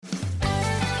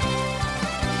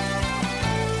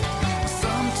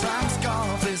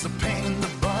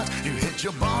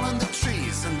your ball in the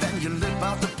trees and then you lip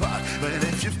out the puck. But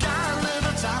if you've got a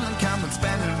little time, then come and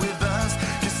spend it with us.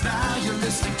 'Cause now you're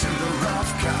listening to the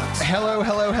Rough Cut.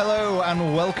 Hello,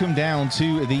 and welcome down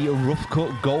to the Rough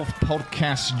Cut Golf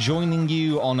Podcast, joining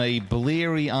you on a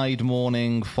bleary-eyed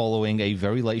morning following a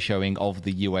very late showing of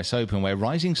the US Open, where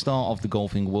rising star of the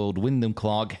golfing world, Wyndham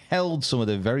Clark, held some of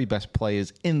the very best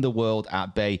players in the world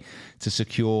at bay to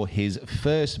secure his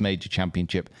first major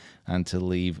championship and to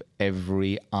leave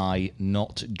every eye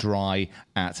not dry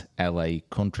at LA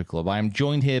Country Club. I am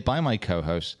joined here by my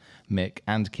co-hosts, Mick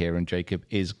and Kieran. Jacob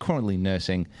is currently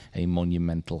nursing a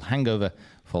monumental hangover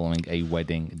following a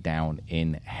wedding down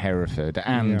in Hereford.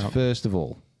 And first of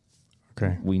all,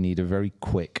 we need a very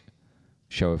quick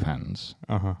show of hands.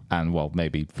 And, well,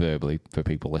 maybe verbally for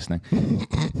people listening.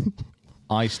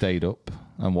 I stayed up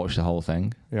and watched the whole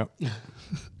thing. Yep.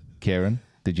 Kieran,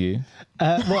 did you?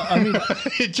 Well, I mean,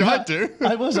 you tried to.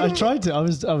 I tried to.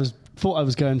 I thought I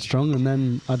was going strong, and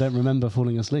then I don't remember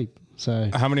falling asleep. So,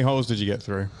 how many holes did you get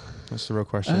through? That's the real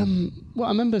question. Well,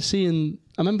 I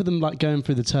remember them like going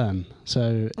through the turn.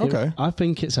 So, I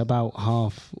think it's about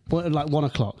 1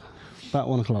 o'clock. About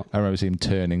 1 o'clock. I remember seeing him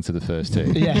turning to the first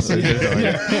tee. Yes.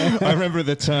 I remember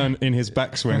the turn in his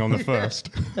backswing on the first.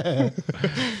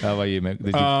 How about you,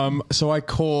 Mick? So I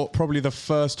caught probably the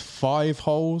first 5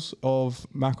 holes of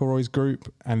McIlroy's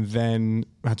group, and then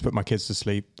I had to put my kids to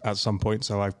sleep at some point.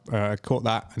 So I caught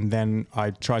that, and then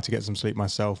I tried to get some sleep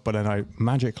myself. But then I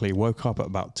magically woke up at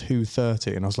about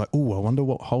 2:30, and I was like, "Oh, I wonder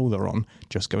what hole they're on."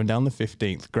 Just going down the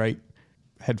 15th. Great.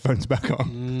 Headphones back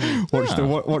on. Watched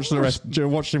the rest.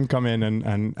 Watched him come in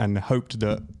and hoped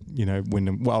that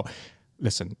Wyndham. Well,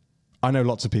 listen, I know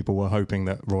lots of people were hoping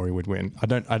that Rory would win. I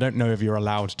don't know if you're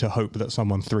allowed to hope that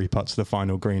someone 3-putts the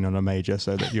final green on a major,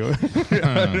 so that you're.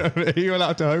 Are you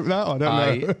allowed to hope that? I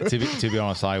don't know. To be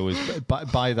honest, I was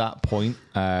by that point,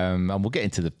 and we'll get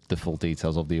into the full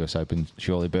details of the US Open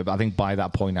surely, but I think by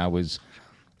that point I was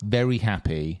very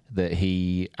happy that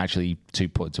he actually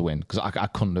 2-putted to win, because I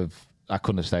couldn't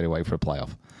have stayed away for a playoff.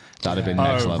 That'd have been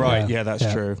next level. Right, yeah,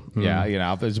 that's true.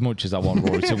 Yeah, as much as I want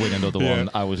Rory to win another one,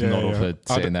 I was not up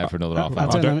for sitting there for another half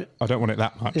hour. I don't want it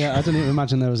that much. Yeah, I don't even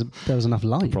imagine there was enough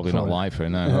light. Probably not live for it,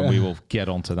 no. We will get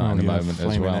onto that in a moment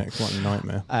as well. What a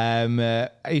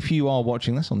nightmare. If you are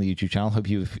watching this on the YouTube channel,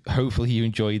 hopefully you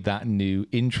enjoyed that new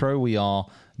intro. We are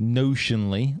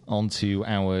notionally onto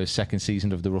our second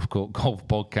season of the Rough Cut Golf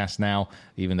Podcast now,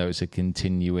 even though it's a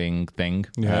continuing thing.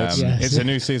 Yeah, it's a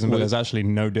new season, but there's actually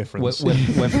no difference.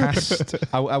 We're past,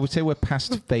 I would say we're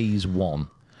past phase 1.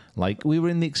 Like, we were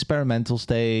in the experimental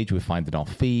stage, we were finding our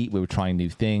feet, we were trying new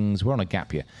things, we're on a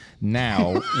gap year.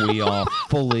 Now we are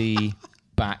fully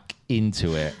back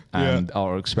into it, and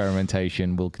our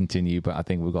experimentation will continue, but I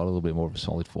think we've got a little bit more of a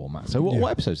solid format. So what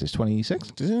episode is this,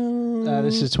 26?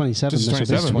 This is 27. This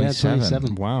is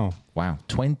 27. Wow.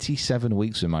 27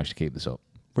 weeks we managed to keep this up.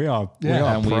 We are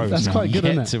and pros. That's now. quite good,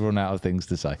 isn't it? To run out of things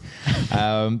to say.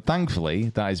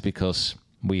 Thankfully, that is because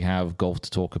we have golf to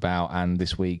talk about, and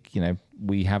this week,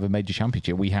 we have a major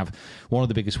championship. We have one of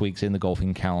the biggest weeks in the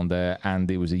golfing calendar, and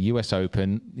it was a US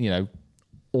Open,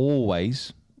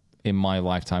 always in my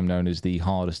lifetime known as the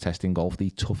hardest test in golf, the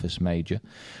toughest major,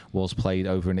 was played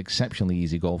over an exceptionally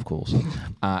easy golf course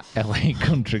at LA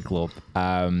Country Club.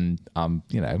 I'm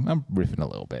riffing a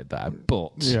little bit there,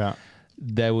 but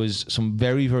there was some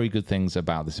very, very good things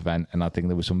about this event, and I think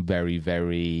there was some very,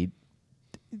 very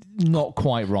not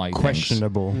quite right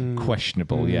questionable things.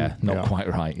 Questionable, not quite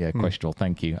right, questionable.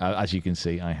 Thank you. As you can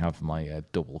see, I have my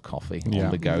double coffee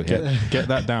on the go here. Get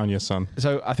that down, your son.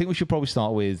 So I think we should probably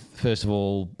start with, first of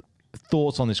all,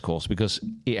 thoughts on this course, because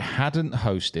it hadn't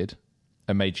hosted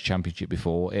a major championship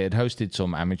before. It had hosted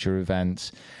some amateur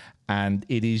events, and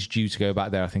it is due to go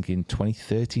back there, I think, in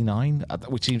 2039,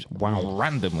 which seems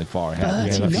randomly far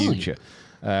ahead in the future.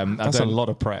 That's a lot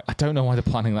of prep. I don't know why they're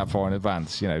planning that far in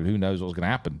advance. Who knows what's going to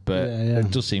happen, but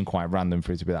it does seem quite random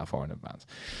for it to be that far in advance.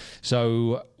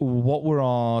 So what were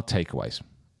our takeaways?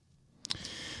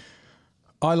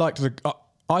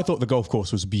 I thought the golf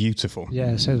course was beautiful.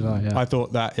 Yeah, so did I. Yeah. I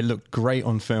thought that it looked great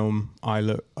on film. I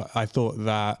thought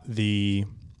that the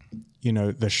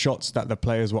shots that the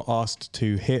players were asked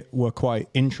to hit were quite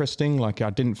interesting. Like,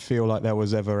 I didn't feel like there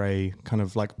was ever a kind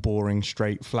of like boring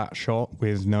straight flat shot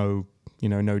with no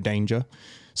danger.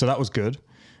 So that was good.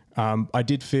 I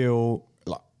did feel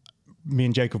like me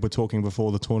and Jacob were talking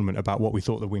before the tournament about what we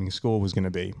thought the winning score was going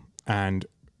to be, and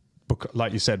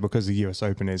like you said, because the US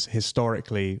Open is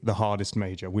historically the hardest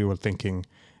major, we were thinking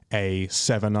a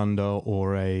 7 under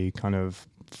or a kind of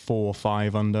 4 or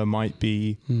 5 under might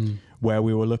be where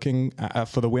we were looking at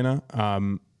for the winner.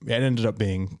 it ended up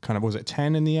being kind of, was it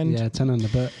 10 in the end? Yeah, 10 under.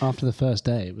 But after the first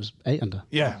day, it was 8 under.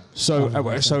 Yeah. So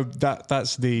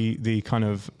that's the kind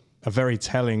of a very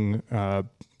telling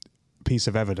piece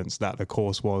of evidence that the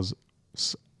course was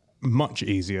much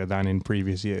easier than in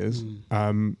previous years.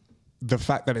 The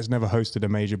fact that it's never hosted a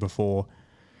major before,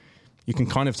 you can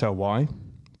kind of tell why,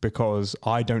 because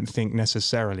I don't think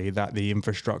necessarily that the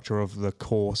infrastructure of the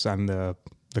course and the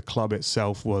club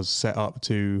itself was set up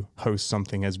to host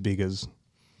something as big as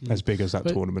that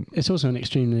tournament. It's also an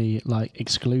extremely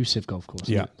exclusive golf course.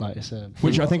 Yeah,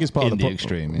 which I think is part of the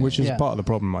extreme. Yeah. Which is part of the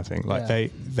problem. I think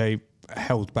they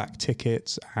held back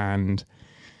tickets, and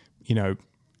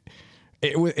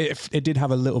it did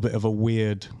have a little bit of a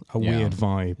weird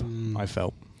vibe. I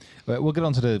felt. We'll get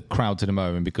on to the crowds in a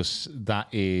moment, because that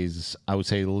is, I would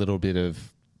say, a little bit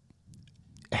of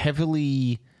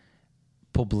heavily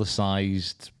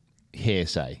publicized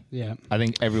hearsay. Yeah, I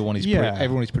think everyone is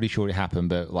pretty sure it happened,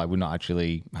 but we've not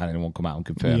actually had anyone come out and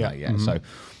confirm that yet. So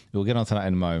we'll get on to that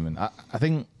in a moment. I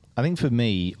think for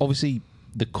me, obviously,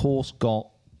 the course got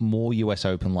more US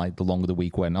Open the longer the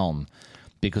week went on,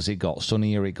 because it got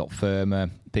sunnier, it got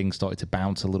firmer, things started to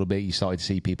bounce a little bit. You started to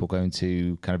see people going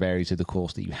to kind of areas of the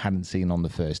course that you hadn't seen on the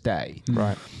first day.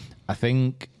 Right. I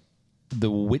think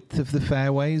the width of the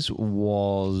fairways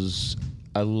was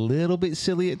a little bit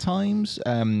silly at times.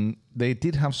 They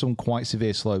did have some quite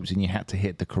severe slopes, and you had to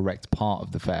hit the correct part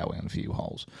of the fairway on a few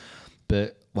holes.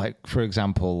 But, for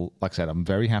example, like I said, I'm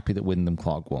very happy that Wyndham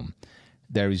Clark won.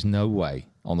 There is no way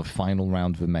on the final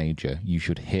round of a major you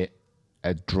should hit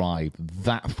a drive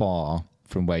that far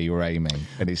from where you were aiming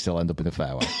and it still end up in the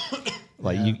fairway.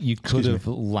 You could have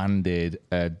landed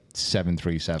a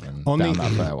 737 down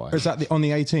that fairway. Is that on the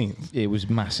 18th? It was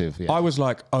massive. Yeah. I was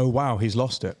like, oh wow, he's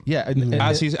lost it. Yeah, and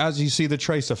as you see the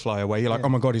tracer fly away, you're like, oh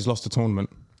my god, he's lost the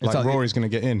tournament. Rory's going to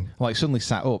get in. Suddenly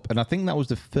sat up, and I think that was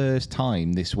the first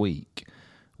time this week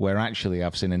where actually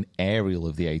I've seen an aerial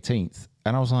of the 18th,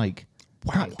 and I was like,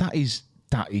 wow, that is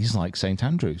like St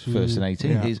Andrews, first and 18th.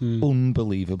 Yeah. It's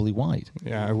unbelievably wide.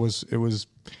 Yeah, it was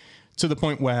to the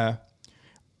point where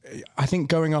I think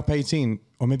going up 18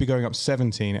 or maybe going up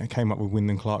 17, it came up with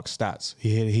Wyndham Clark's stats.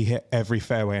 He hit every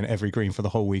fairway and every green for the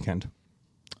whole weekend.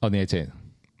 On the 18th?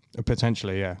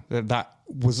 Potentially, yeah. That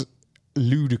was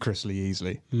ludicrously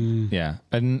easily. Yeah,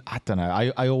 and I don't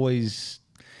know. I always,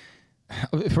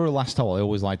 for a last hole, I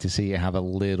always like to see it have a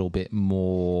little bit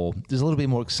more. There's a little bit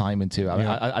more excitement to it.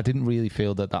 I didn't really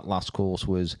feel that last course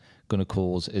was going to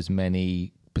cause as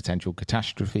many potential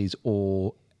catastrophes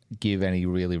or give any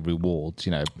really rewards.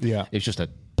 It's just a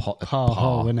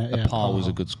par, isn't it? A par was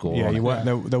a good score. Yeah,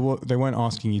 they weren't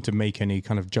asking you to make any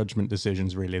kind of judgment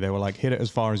decisions, really. They were like, hit it as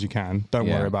far as you can. Don't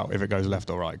worry about if it goes left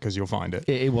or right, because you'll find it.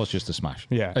 It was just a smash.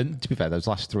 Yeah. And to be fair, those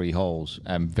last 3 holes,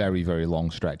 very, very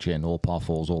long stretch in, all par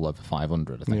 4s, all over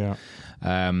 500, I think. Yeah.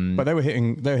 But they were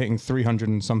hitting 300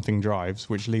 and something drives,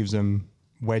 which leaves them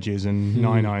wedges and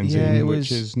 9-irons in,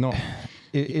 which is not...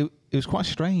 It was quite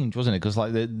strange, wasn't it? Because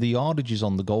the yardages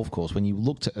on the golf course, when you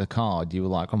looked at the card, you were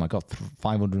like, oh my God,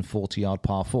 540-yard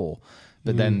par 4.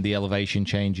 But then the elevation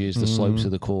changes, the slopes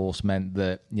of the course meant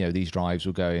that, these drives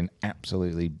were going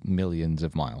absolutely millions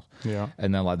of miles. Yeah.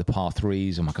 And then the par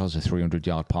 3s, oh my God, it's a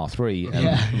 300-yard par 3.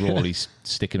 And Rory's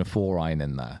sticking a 4-iron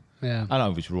in there. Yeah. I don't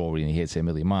know if it's Rory and he hits it a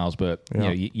million miles, but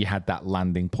you had that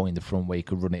landing point in the front where you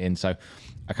could run it in. So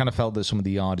I kind of felt that some of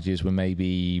the yardages were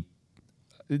maybe...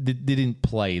 They didn't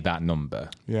play that number.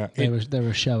 Yeah, they were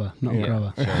a shower, not a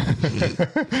grower.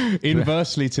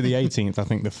 Inversely to the 18th, I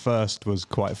think the first was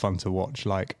quite fun to watch.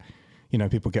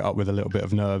 People get up with a little bit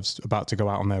of nerves about to go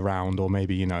out on their round, or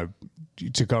maybe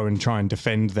to go and try and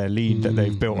defend their lead that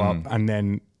they've built up, and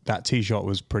then that tee shot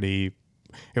was pretty.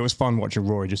 It was fun watching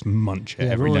Rory just munch it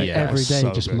every day. Every day,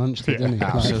 just munched it, didn't he?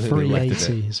 Absolutely.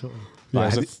 380 sort of. I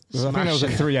think there was a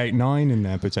 389 in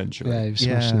there potentially. Yeah, he was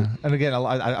smashing it. And again,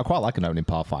 I quite like an opening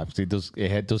par 5 because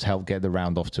it does help get the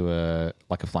round off to a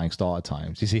flying start at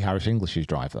times. Do you see Harris English's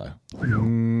drive though?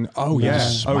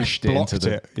 Smashed it into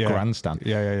the grandstand.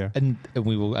 Yeah. And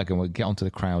we'll get onto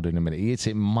the crowd in a minute. He hits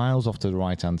it miles off to the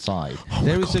right hand side.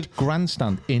 There is a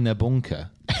grandstand in a bunker.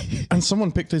 And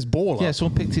someone picked his ball up. Yeah,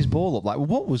 someone picked his ball up.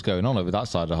 What was going on over that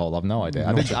side of the hole? I've no idea.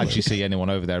 I didn't actually see anyone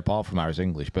over there apart from Harris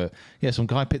English. But yeah, some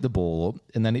guy picked the ball up,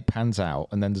 and then it pans out,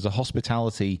 and then there's a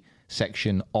hospitality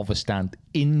section of a stand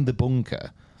in the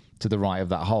bunker to the right of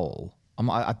that hole.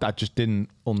 I just didn't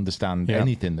understand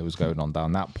anything that was going on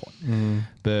down that point.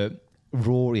 But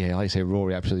Rory, like I say,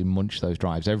 Rory absolutely munched those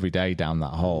drives every day down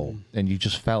that hole. And you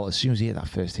just felt, as soon as he hit that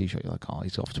first tee shot, you're like, oh,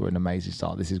 he's off to an amazing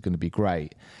start. This is going to be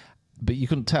great. But you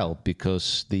couldn't tell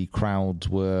because the crowds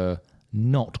were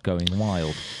not going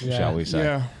wild, shall we say.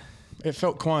 Yeah. It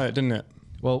felt quiet, didn't it?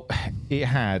 Well, it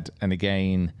had, and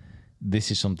again,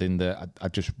 this is something that I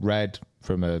just read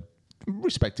from a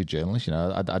respected journalist. You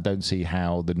know, I don't see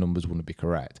how the numbers wouldn't be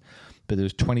correct, but there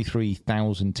was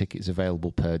 23,000 tickets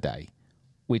available per day,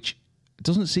 which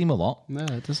doesn't seem a lot. No,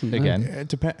 it doesn't. Again,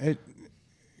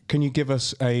 can you give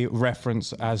us a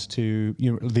reference as to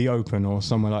the Open or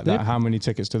somewhere like that? How many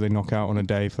tickets do they knock out on a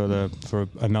day for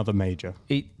another major?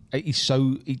 It's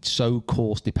so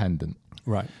course dependent.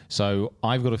 Right. So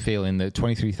I've got a feeling that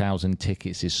 23,000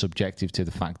 tickets is subjective to the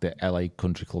fact that LA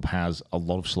Country Club has a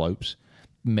lot of slopes,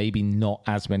 maybe not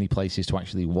as many places to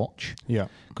actually watch. Yeah.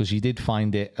 Because you did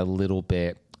find it a little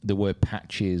bit. There were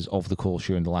patches of the course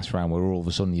during the last round where all of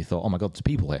a sudden you thought, oh my God, there's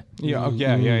people here. Yeah,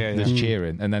 There's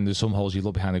cheering. And then there's some holes you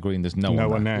look behind the green, there's no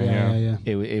one there. Yeah.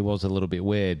 It was a little bit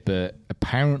weird, but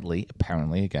apparently,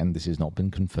 again, this has not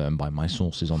been confirmed by my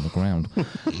sources on the ground.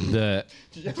 Did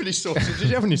you have any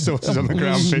sources on the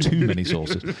ground? Too many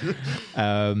sources.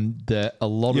 That a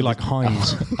lot You're like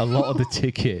Heinz. A lot of the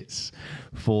tickets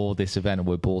for this event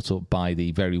were bought up by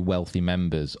the very wealthy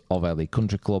members of LA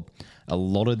Country Club. A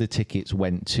lot of the tickets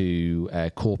went to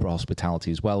corporate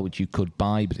hospitality as well, which you could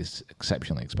buy, but it's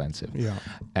exceptionally expensive.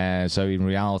 Yeah. So in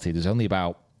reality, there's only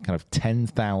about kind of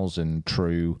 10,000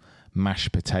 true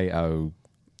mashed potato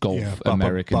golf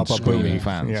American screaming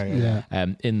fans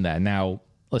in there. Now,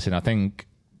 listen, I think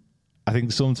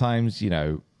sometimes,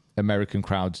 American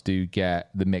crowds do get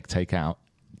the mick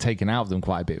taken out of them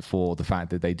quite a bit for the fact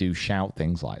that they do shout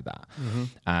things like that. Mm-hmm.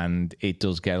 And it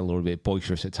does get a little bit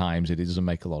boisterous at times. It doesn't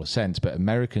make a lot of sense. But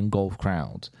American golf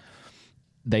crowds,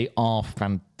 they are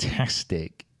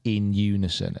fantastic in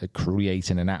unison at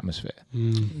creating an atmosphere.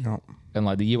 And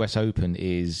like the US Open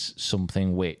is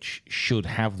something which should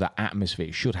have that atmosphere,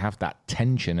 it should have that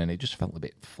tension, and it just felt a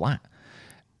bit flat.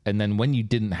 And then when you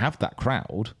didn't have that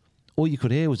crowd, all you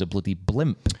could hear was a bloody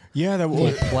blimp. Yeah, there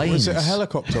planes. Was it a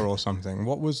helicopter or something?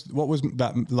 What was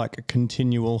that, like a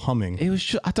continual humming? It was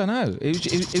just, I don't know. It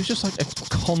was just like a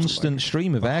constant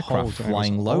stream of aircraft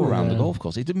flying low around the golf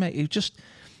course.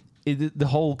 The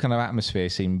whole kind of atmosphere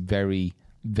seemed very,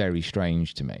 very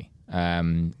strange to me.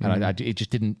 And it just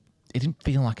didn't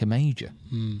feel like a major.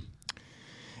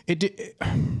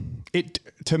 It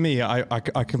to me, I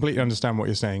completely understand what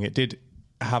you're saying. It did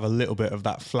have a little bit of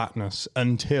that flatness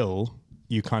until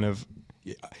you kind of,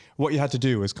 what you had to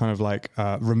do was kind of like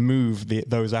remove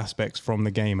those aspects from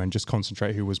the game and just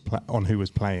concentrate on who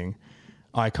was playing.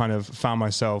 I kind of found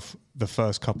myself the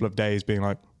first couple of days being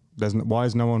like, why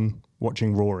is no one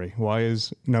watching Rory? Why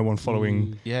is no one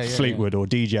following Fleetwood or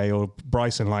DJ or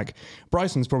Bryson? Like,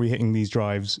 Bryson's probably hitting these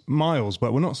drives miles,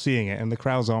 but we're not seeing it, and the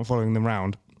crowds aren't following them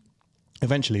around.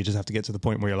 Eventually, you just have to get to the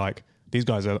point where you're like, these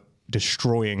guys are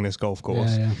destroying this golf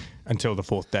course until the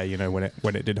fourth day, when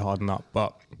it did harden up.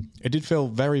 But it did feel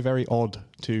very, very odd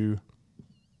to,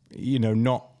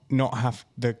 not have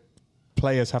the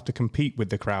players have to compete with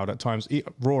the crowd at times.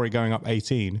 Rory going up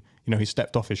 18, he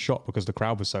stepped off his shot because the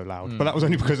crowd was so loud. But that was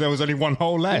only because there was only one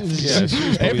hole left.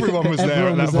 Everyone was there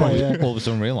at that point. Yeah. All of a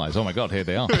sudden realised, oh my God, here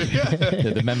they are.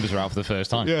 The members are out for the first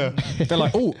time. Yeah. They're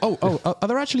like, are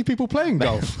there actually people playing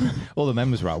golf? All the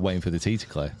members were out waiting for the tee to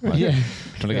clear. Trying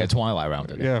to get a twilight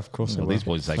round it. Yeah, of course. These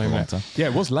boys take a long time. Yeah,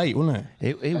 it was late, wasn't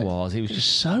it? It was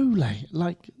just so late.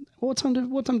 Like, what time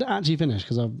did it actually finish?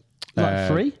 Because I've...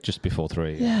 3? Just before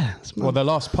 3. Yeah. Well, their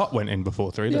last putt went in before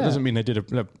 3. That doesn't mean they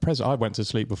did I went to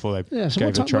sleep before they gave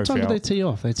the trophy what time did they tee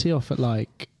off? They tee off at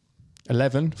like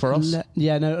 11 for us.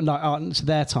 It's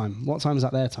their time. What time is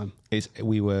that their time?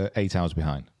 We were 8 hours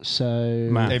behind. So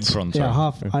in front. Yeah,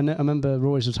 half. I remember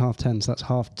Rory's was 10:30, so that's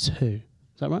 2:30. Is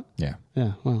that right? Yeah.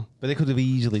 Yeah. Wow. But they could have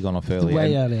easily gone off earlier.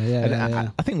 Way earlier.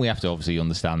 Yeah. I think we have to obviously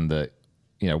understand that.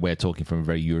 We're talking from a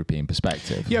very European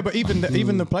perspective. Yeah, but even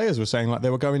the players were saying like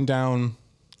they were going down.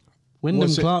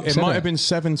 Wyndham Clark. It might have been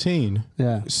 17.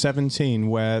 Yeah, 17,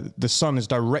 where the sun is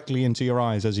directly into your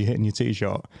eyes as you're hitting your tee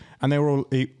shot, and they were all.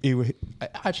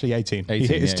 Actually 18. He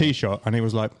hit his tee shot, and he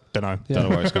was like, "Don't know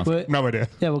where it's gone. No idea."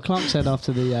 Yeah, well, Clark said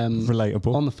after the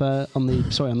relatable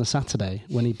on the Saturday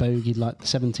when he bogeyed like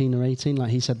 17 or 18,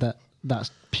 like he said that's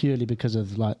purely because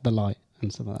of like the light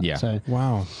and stuff like that. Yeah. So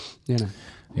wow.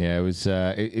 Yeah, it was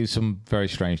some very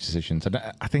strange decisions. And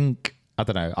I think, I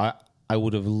don't know, I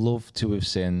would have loved to have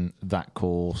seen that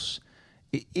course.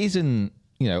 It isn't,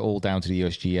 all down to the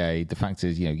USGA. The fact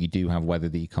is, you do have weather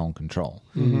that you can't control.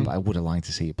 Mm-hmm. But I would have liked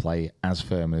to see it play as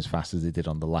firm and as fast as it did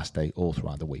on the last day or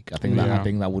throughout the week. I think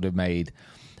that would have made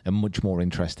a much more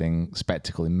interesting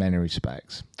spectacle in many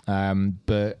respects.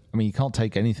 But, I mean, you can't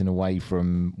take anything away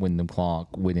from Wyndham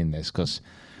Clark winning this because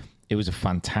it was a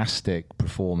fantastic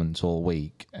performance all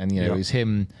week. And, it was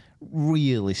him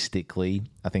realistically,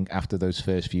 I think after those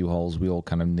first few holes, we all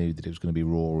kind of knew that it was going to be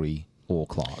Rory or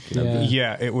Clark. You know?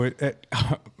 Yeah, it would.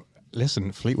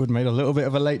 Listen, Fleetwood made a little bit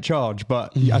of a late charge,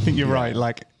 but I think you're right.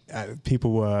 Like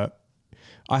people were.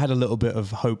 I had a little bit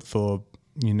of hope for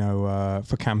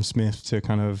for Cam Smith to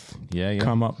kind of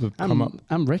come up.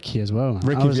 And Ricky as well.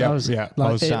 Ricky,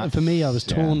 for me, I was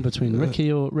torn between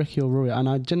Ricky or Rory, and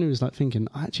I genuinely was like thinking,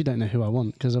 I actually don't know who I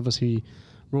want, because obviously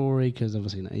Rory, because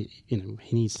obviously he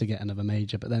needs to get another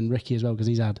major, but then Ricky as well, because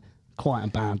he's had quite a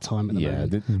bad time at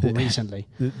the moment recently.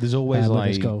 There's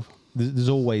always there's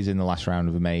always in the last round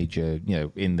of a major,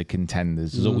 in the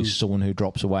contenders, there's always someone who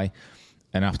drops away,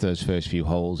 and after those first few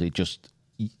holes, it just.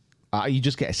 You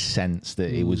just get a sense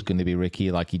that it was going to be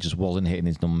Ricky. Like, he just wasn't hitting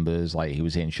his numbers. Like, he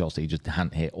was hitting shots that he just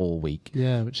hadn't hit all week.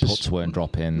 Yeah, Putts weren't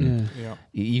dropping. Yeah.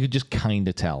 You could just kind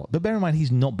of tell. But bear in mind,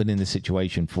 he's not been in this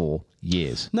situation for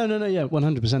years. No,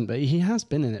 100%. But he has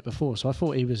been in it before. So I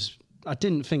thought I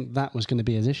didn't think that was going to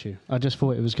be his issue. I just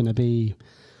thought it was going to be,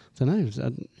 I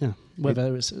don't know,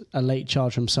 whether it's a late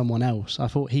charge from someone else. I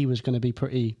thought he was going to be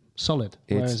pretty solid,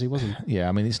 whereas he wasn't. Yeah,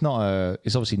 I mean, it's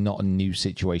obviously not a new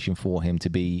situation for him to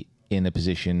be in a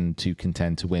position to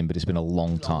contend to win, but it's been a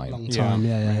long time.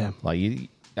 Yeah. Like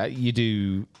you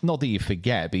do, not that you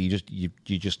forget, but you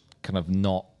just kind of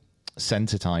not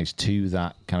sensitized to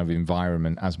that kind of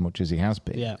environment as much as he has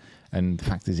been. Yeah. And the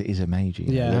fact is, it is a major.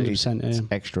 100%. It's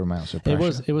extra amounts of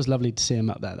pressure. It was lovely to see him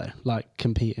up there though, like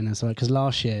competing and stuff. Because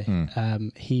last year,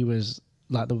 he was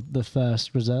like the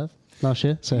first reserve. Last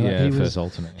year, so he first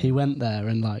alternate. He went there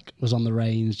and was on the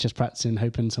range, just practicing,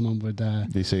 hoping someone would.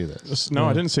 Did you see this? No,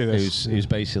 I didn't see this. He was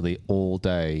basically all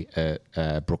day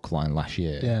at Brookline last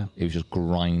year. Yeah, he was just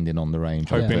grinding on the range,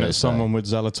 hoping that someone would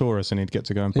Zalatoris and he'd get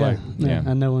to go and play. Yeah.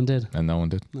 And no one did. No.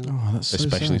 Oh, that's so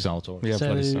especially sad. Zalatoris.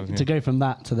 Yeah, so to go from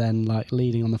that to then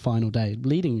leading on the final day,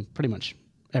 leading pretty much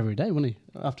every day, wasn't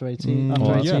he? After 18,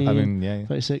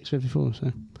 36, 54.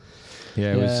 So.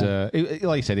 Yeah, it was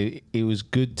like you said, it was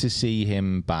good to see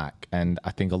him back, and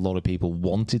I think a lot of people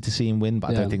wanted to see him win,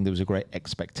 but I don't think there was a great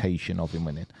expectation of him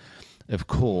winning. Of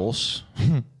course,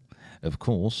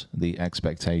 the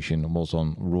expectation was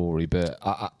on Rory, but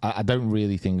I don't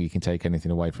really think you can take anything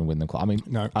away from Wyndham Clark. I mean,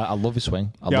 no. I love his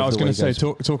swing. I was going to say,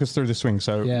 talk us through the swing.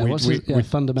 So we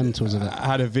fundamentals of it. I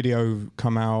had a video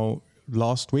come out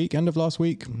end of last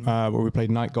week, where we played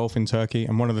night golf in Turkey,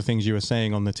 and one of the things you were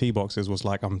saying on the tee boxes was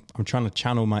like, I'm trying to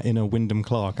channel my inner Wyndham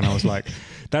Clark, and I was like,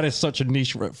 that is such a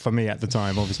niche for me at the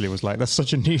time. Obviously, it was like, that's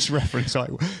such a niche reference. Like,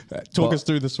 talk us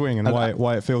through the swing and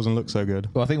why it feels and looks so good.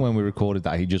 Well, I think when we recorded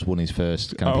that, he just won his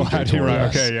first kind of PGA Tour.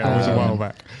 Right? Okay, yeah, it was a while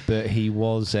back. But he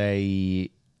was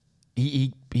he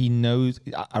knows.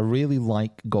 I really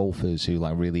like golfers who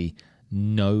really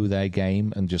know their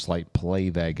game and just play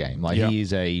their game. He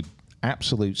is a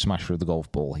absolute smasher of the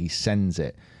golf ball. He sends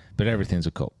it, but everything's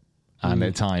a cut. And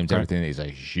at times, everything is a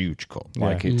huge cut.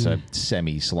 It's a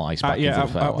semi-slice back into the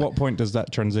fairway. At what point does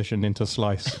that transition into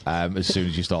slice? As soon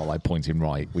as you start pointing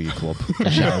right with your club, a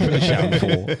shout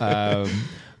for.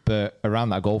 But around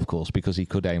that golf course, because he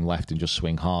could aim left and just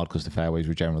swing hard, because the fairways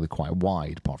were generally quite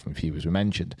wide, apart from a few as we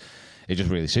mentioned, it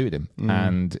just really suited him.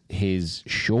 And his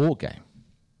short game,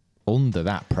 under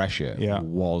that pressure,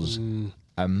 was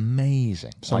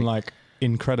amazing. Some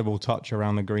incredible touch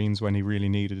around the greens when he really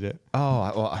needed it.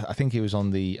 I think it was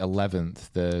on the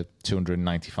 11th, the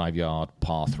 295-yard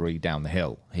par 3 down the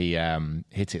hill. He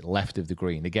hit it left of the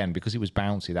green. Again, because it was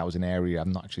bouncy, that was an area I've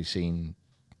not actually seen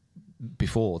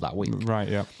before that week. Right,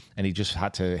 yeah. And he just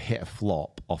had to hit a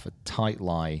flop off a tight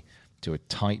lie to a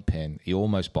tight pin. He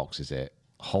almost boxes it,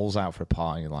 holes out for a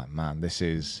par, and you're like, man, this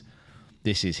is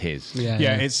his.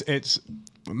 Yeah. It's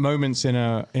moments in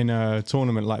a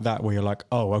tournament like that where you're like,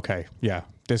 oh, okay, yeah,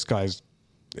 this guy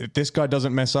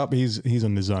doesn't mess up, he's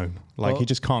in the zone. He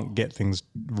just can't get things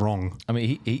wrong. I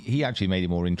mean, he actually made it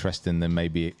more interesting than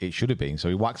maybe it should have been. So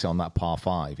he whacks it on that par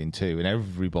 5 in 2, and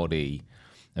everybody,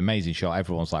 amazing shot,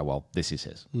 everyone's like, well, this is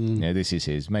his. This is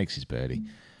his, makes his birdie.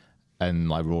 And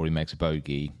Rory makes a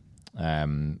bogey.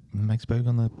 Makes a bogey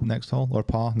on the next hole or a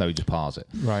par? No, he just pars it.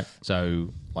 Right.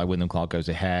 So Wyndham Clark goes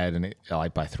ahead and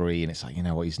by 3, and it's you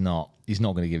know what, he's not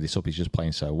going to give this up. He's just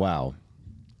playing so well.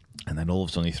 And then all of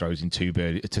a sudden he throws in two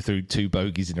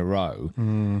bogeys in a row,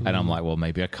 and I'm like, well,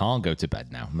 maybe I can't go to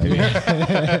bed now. Maybe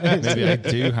I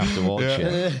do have to watch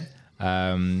it.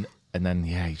 And then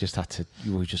he just had to.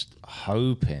 You were just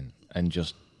hoping and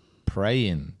just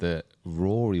praying that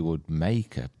Rory would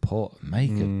make a putt,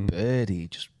 make a birdie.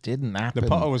 It just didn't happen.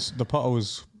 The putter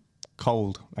was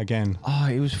cold again. Oh,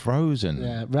 it was frozen.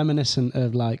 Yeah, reminiscent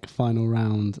of final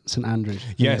round St Andrews.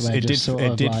 Yes, it did.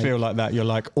 It did feel like that. You're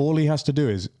like, all he has to do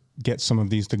is get some of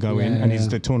these to go in, and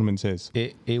the tournaments is.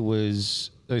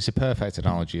 It's a perfect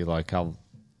analogy. Like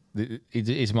it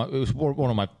was one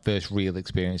of my first real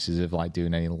experiences of like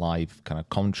doing any live kind of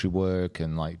commentary work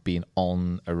and like being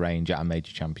on a range at a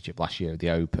major championship last year at the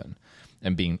Open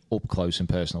and being up close and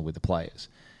personal with the players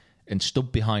and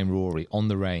stood behind Rory on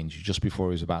the range just before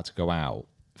he was about to go out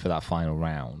for that final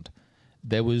round.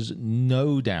 There was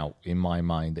no doubt in my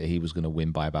mind that he was going to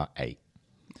win by about 8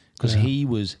 because he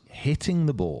was hitting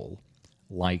the ball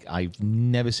like I've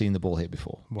never seen the ball hit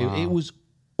before. Wow. It was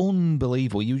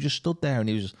unbelievable. You just stood there and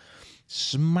he was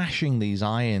smashing these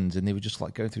irons and they were just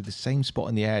like going through the same spot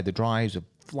in the air. The drives are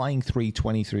flying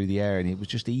 320 through the air and it was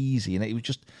just easy and it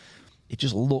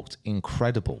just looked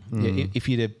incredible. If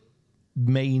you'd have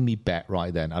made me bet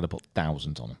right then, I'd have put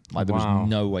thousands on him. Like there was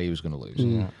no way he was going to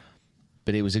lose.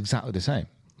 But it was exactly the same.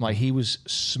 Like he was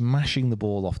smashing the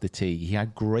ball off the tee. He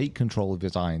had great control of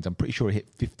his irons. I'm pretty sure he hit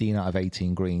 15 out of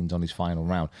 18 greens on his final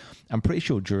round. I'm pretty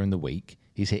sure during the week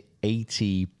he's hit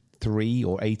 83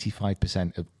 or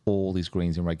 85% of all his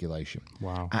greens in regulation.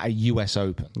 Wow. At a US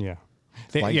Open. Yeah.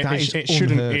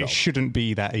 It shouldn't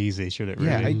be that easy, should it?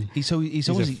 Really? Yeah.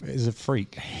 He's a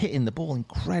freak, hitting the ball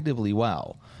incredibly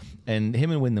well. And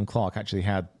him and Wyndham Clark actually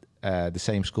had the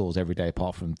same scores every day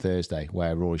apart from Thursday,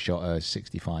 where Rory shot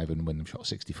 65 and Wyndham shot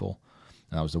 64.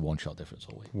 And that was the one shot difference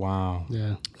all week. Wow.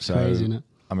 Yeah. So, crazy, isn't it?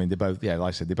 I mean, they both, like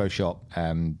I said, they both shot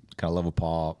kind of level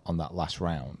par on that last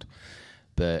round.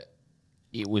 But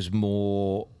it was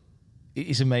more,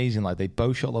 it's amazing. Like they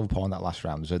both shot level par on that last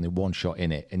round. There's only one shot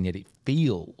in it. And yet it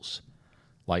feels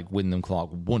like Wyndham Clark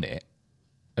won it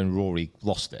and Rory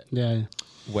lost it. Yeah.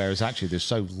 Whereas actually there's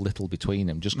so little between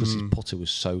them just because his putter was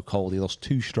so cold. He lost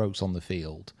 2 strokes on the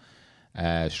field,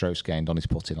 strokes gained on his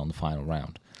putting on the final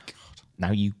round. God.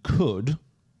 Now you could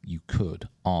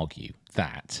argue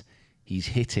that he's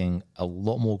hitting a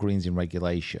lot more greens in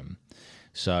regulation.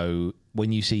 So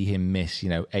when you see him miss,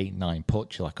 8, 9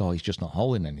 putts, you're like, oh, he's just not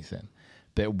holding anything.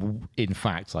 But in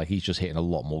fact, like he's just hitting a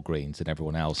lot more greens than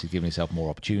everyone else. He's giving himself more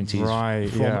opportunities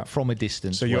from a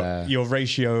distance. So your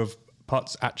ratio of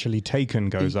putts actually taken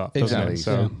goes up, exactly.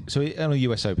 Doesn't it? So on a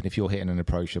US Open, if you're hitting an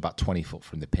approach about 20 foot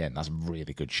from the pin, that's a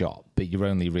really good shot. But you're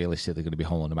only realistically going to be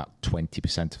holding about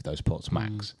 20% of those putts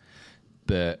max.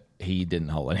 But he didn't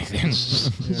hold anything,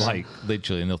 like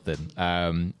literally nothing,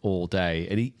 all day.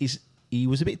 And he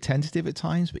was a bit tentative at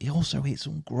times, but he also hit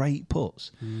some great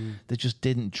putts that just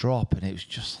didn't drop, and it was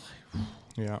just like,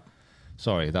 yeah.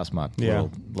 Sorry, that's my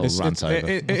little rant over.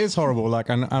 It is horrible. Like,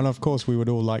 and of course, we would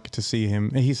all like to see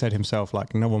him. He said himself,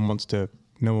 like, no one wants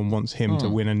him to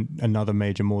win another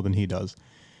major more than he does.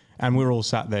 And we're all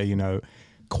sat there,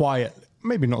 quiet,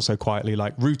 maybe not so quietly,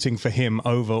 like rooting for him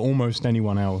over almost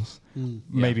anyone else.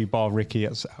 Maybe bar Ricky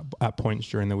at points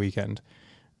during the weekend.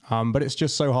 But it's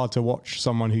just so hard to watch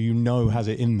someone who has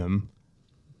it in them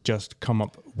just come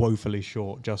up woefully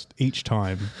short. Just each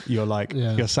time you're like,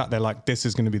 you're sat there like, this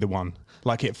is going to be the one.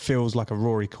 Like it feels like a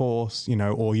Rory course,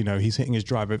 or he's hitting his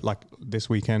driver like this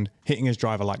weekend, hitting his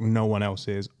driver like no one else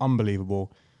is.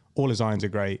 Unbelievable. All his irons are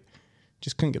great.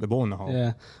 Just couldn't get the ball in the hole.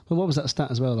 Yeah. Well, what was that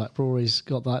stat as well? Like Rory's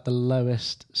got like the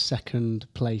lowest second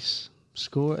place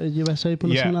score at a US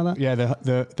Open or something like that? Yeah,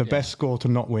 the best score to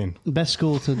not win. Best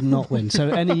score to not win. So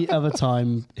any other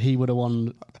time he would have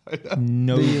won.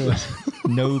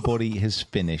 Nobody has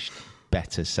finished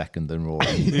better second than Rory.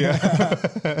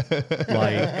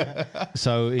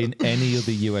 So in any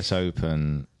other US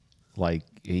Open, like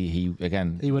he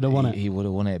would have won it. He would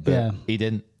have won it, but he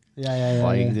didn't. Do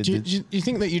you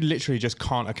think that you literally just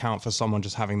can't account for someone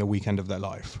just having the weekend of their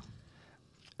life?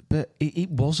 But it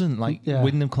wasn't like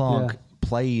Wyndham Clark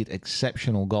played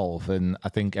exceptional golf, and I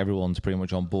think everyone's pretty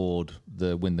much on board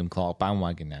the Wyndham Clark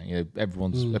bandwagon now.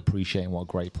 Everyone's appreciating what a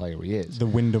great player he is. The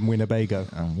Wyndham Winnebago.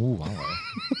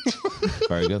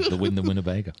 Very good. The Wyndham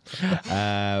Winnebago.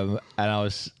 And I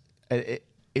was, it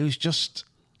was just,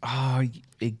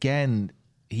 again,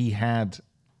 he had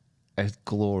a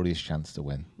glorious chance to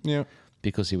win. Yeah.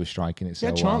 Because he was striking it so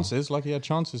well. He had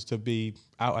chances to be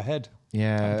out ahead.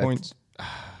 Yeah. At points.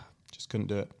 Just couldn't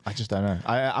do it. I just don't know.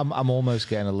 I'm almost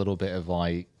getting a little bit of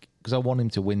like, because I want him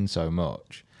to win so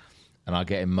much, and I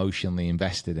get emotionally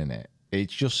invested in it.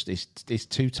 It's just it's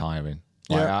too tiring.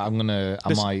 Like I'm gonna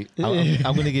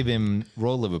give him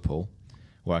Royal Liverpool,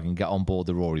 where I can get on board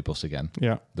the Rory bus again.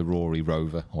 Yeah, the Rory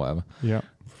Rover or whatever. Yeah,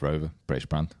 Rover, British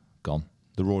brand, gone.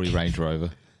 The Rory Range Rover.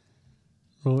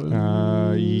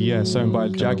 Owned by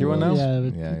Jaguar now.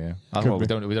 Yeah. We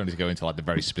don't need to go into like the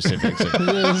very specifics. Of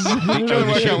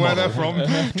where they're from.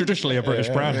 Traditionally a British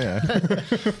brand.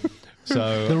 Yeah.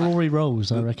 So the Rory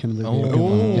Rolls, I reckon.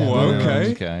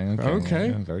 Okay.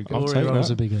 Yeah, very good. Rory Rolls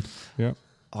would be good. Yeah.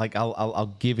 like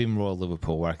I'll give him Royal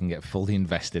Liverpool where I can get fully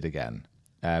invested again.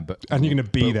 And you're going to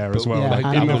be there as well, like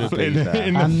I'm in gonna be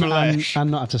there. the flesh.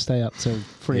 And not have to stay up till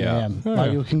 3 a.m.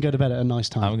 Like you can go to bed at a nice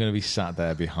time. I'm going to be sat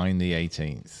there behind the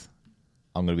 18th.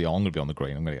 I'm going to be on the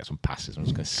green. I'm going to get some passes. I'm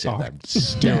just going to sit there and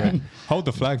stare. Hold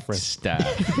the flag for it. Stare.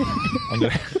 I'm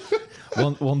going to,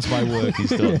 once my work is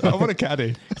done. I want a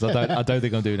caddy. Because I don't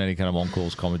think I'm doing any kind of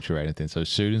on-course commentary or anything. So as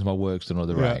soon as my work's done on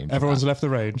the range, everyone's left the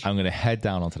range. I'm going to head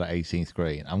down onto that 18th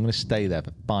green. I'm going to stay there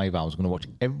for 5 hours. I'm going to watch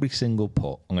every single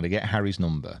putt. I'm going to get Harry's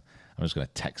number. I'm just going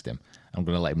to text him. I'm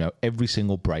going to let him know every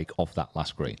single break off that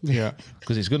last green. Yeah.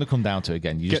 Because it's going to come down to it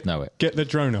again. You just know it. Get the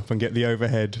drone up and get the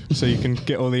overhead so you can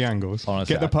get all the angles.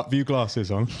 Honestly, get the putt view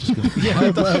glasses on. That's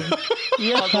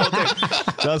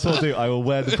what I'll do. I will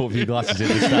wear the putt view glasses in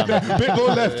the stand. Bit more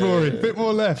left, Rory. Bit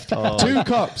more left. 2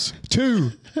 cups.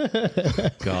 2.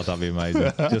 God, that'd be amazing.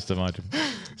 Just imagine.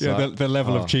 Yeah, the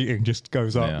level of cheating just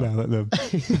goes up now that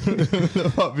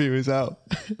the putt view is out.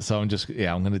 So I'm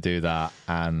going to do that,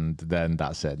 and then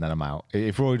that's it. And then I'm out.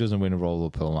 If Rory doesn't win a Royal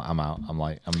Liverpool, I'm out.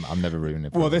 I'm never ruining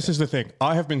it. Well, this is the thing.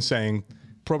 I have been saying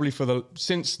probably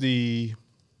since the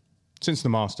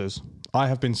Masters, I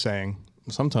have been saying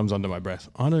sometimes under my breath,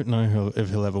 I don't know if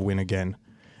he'll ever win again.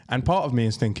 And part of me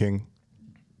is thinking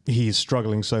he's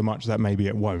struggling so much that maybe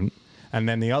it won't. And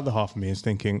then the other half of me is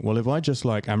thinking, well, if I just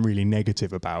am really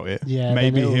negative about it,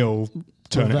 maybe he'll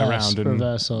turn it around and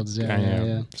reverse odds.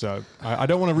 Yeah. So I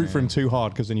don't want to root for him too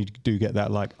hard because then you do get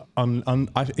that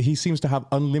he seems to have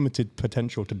unlimited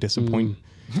potential to disappoint.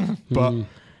 But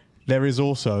there is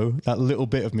also that little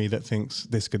bit of me that thinks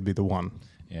this could be the one.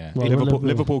 Yeah, well,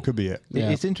 Liverpool could be it. Yeah.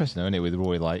 It's interesting, though, isn't it, with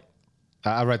Rory? Like,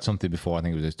 I read something before. I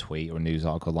think it was a tweet or a news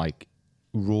article. Like,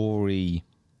 Rory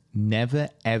never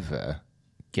ever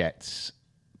gets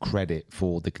credit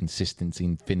for the consistency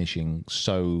in finishing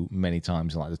so many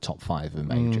times in the top 5 of a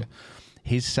major.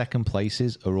 His second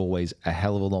places are always a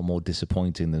hell of a lot more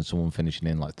disappointing than someone finishing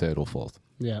in 3rd or 4th.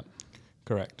 Yeah,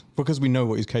 correct. Because we know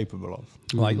what he's capable of.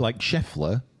 Like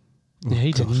Scheffler. Yeah,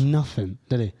 he did nothing,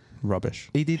 did he? Rubbish.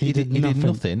 He did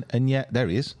nothing, and yet there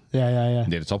he is. Yeah.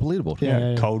 Near the top of the leaderboard.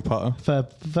 Yeah. Cold putter. Fair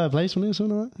place, wasn't it?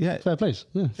 Something like that? Yeah. Fair place.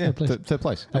 Yeah, fair place. Third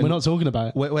place. And we're not talking about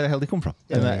it. Where the hell did he come from?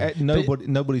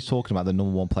 Nobody's talking about the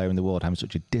number 1 player in the world having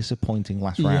such a disappointing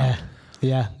last round.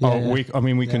 Yeah. We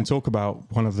can talk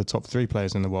about one of the top 3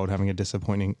 players in the world having a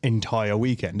disappointing entire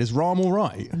weekend. Is Rahm all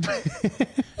right?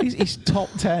 he's top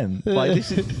 10.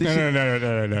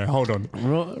 No. Hold on.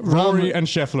 Rory and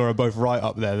Scheffler are both right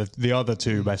up there. The other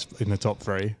 2 best in the top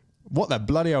 3. What the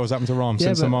bloody hell has happened to Rahm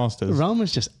since the Masters? Rahm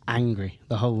was just angry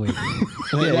the whole week.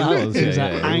 He was an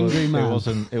angry man.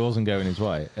 It wasn't going his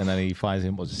way, and then he fires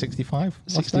him. Was it 65?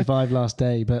 65 last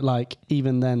day, but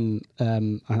even then,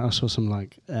 I saw some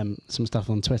stuff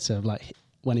on Twitter of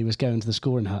when he was going to the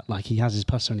scoring hut, he has his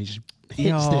putter and he just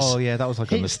hits this. Oh yeah, that was on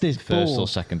the first or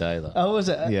second day. Though. Oh, was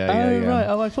it? Yeah. Right.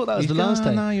 Oh, I thought that was the last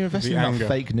day. No, you're investing in that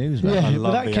fake news, man. Yeah, I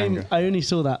love but the anger. I only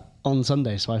saw that on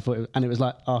Sunday, so I thought, and it was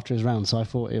after his round, so I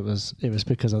thought it was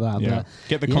because of that. Yeah. But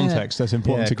get the context. That's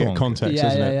important to get context,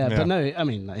 isn't it? Yeah. But no, I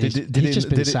mean, he's just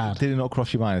been sad. Did it not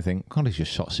cross your mind? I think, God, he's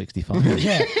just shot 65.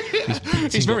 Yeah.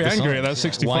 He's very angry at that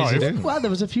 65. Well, there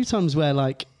was a few times where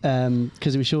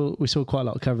because we saw quite a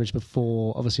lot of coverage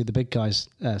before, obviously the big guys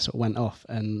sort of went off,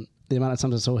 and the amount of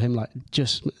times I saw him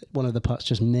just one of the putts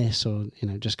just miss or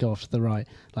just go off to the right,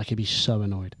 he'd be so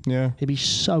annoyed. Yeah, he'd be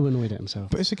so annoyed at himself.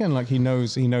 But it's again he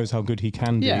knows how good he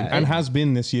can be, and has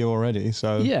been this year already.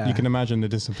 So you can imagine the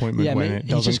disappointment when it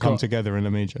doesn't come together in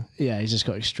a major. Yeah, he's just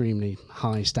got extremely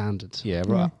high standards. Yeah,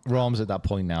 Rahm's at that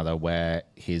point now though where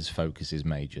his focus is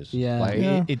majors.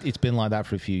 Yeah, it's been like that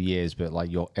for a few years, but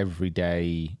your every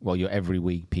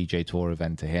week PJ Tour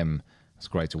event to him. It's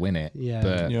great to win it,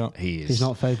 but he's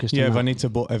not focused. Yeah, if I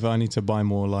need to buy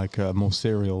more more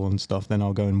cereal and stuff, then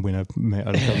I'll go and win a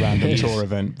random tour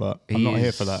event. But I'm not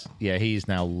here for that. Yeah, he's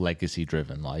now legacy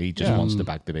driven. He just wants to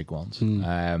back the big ones,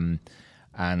 and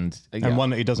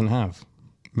one that he doesn't have.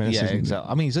 Exactly.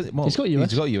 I mean, he's got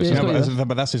US. Yeah,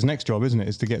 but that's his next job, isn't it?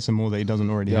 Is to get some more that he doesn't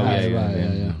already have.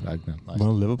 Yeah.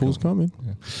 Well, Liverpool's coming.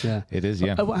 Yeah, it is.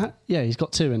 Yeah. He's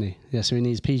got 2, isn't he? Yeah, so he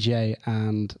needs PGA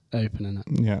and Open in it.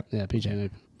 Yeah, PGA and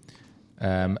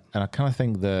Open. And I kind of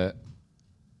think that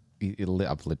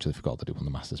I've literally forgot that he won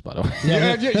the Masters, by the way.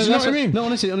 Yeah, you know what I mean? No,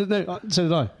 honestly, no, so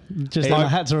did I. Just I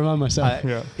had to remind myself.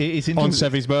 It's on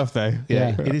Sevi's birthday.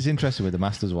 Yeah, it is interesting with the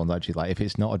Masters ones, actually. If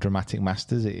it's not a dramatic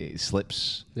Masters, it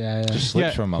slips. Just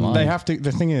slips from my mind. They have to.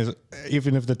 The thing is,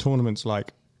 even if the tournament's a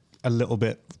little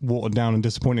bit watered down and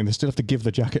disappointing, they still have to give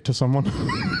the jacket to someone.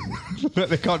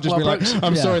 They can't just be Brooks, like,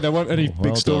 I'm sorry, there weren't any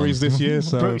big stories this year.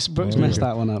 So Brooks messed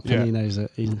that one up, and he knows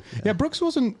it. Brooks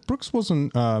wasn't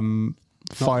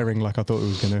firing like I thought he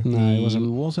was going to. No, He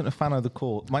wasn't a fan of the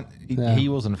course. He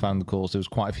wasn't a fan of the course. There was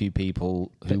quite a few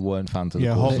people who weren't fans of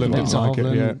the course. Hovland didn't like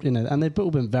it. Yeah, you know, and they've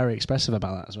all been very expressive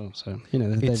about that as well. So you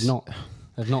know, they've not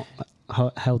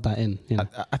held that in. You know.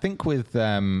 I think with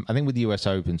the US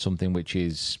Open, something which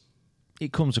is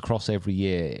it comes across every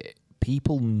year.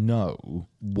 People know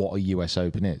what a US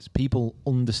Open is. People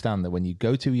understand that when you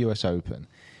go to a US Open,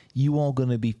 you are going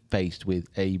to be faced with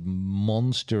a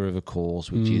monster of a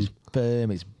course, which is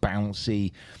firm, it's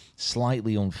bouncy,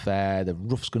 slightly unfair. The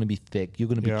rough's going to be thick. You're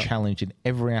going to be challenged in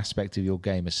every aspect of your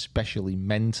game, especially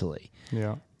mentally.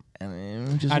 Yeah, and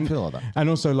it just doesn't feel like that. And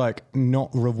also, like, not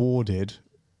rewarded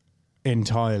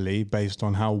entirely based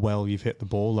on how well you've hit the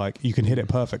ball. Like, you can hit it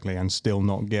perfectly and still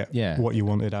not get what you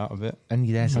wanted out of it. And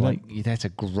you're there to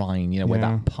grind. You know, where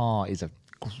that par is a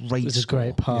great It's a score.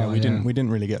 great par. We didn't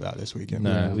really get that this weekend.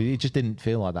 No, it just didn't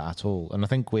feel like that at all. And I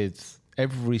think with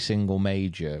every single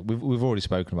major, we've already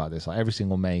spoken about this. Like every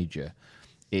single major,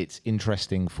 it's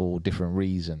interesting for different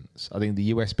reasons. I think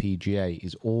the USPGA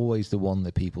is always the one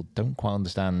that people don't quite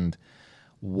understand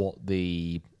what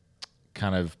the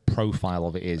kind of profile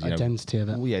of it is. Identity of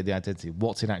it. Well, yeah, the identity.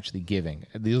 What's it actually giving?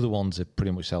 The other ones are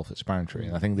pretty much self-explanatory.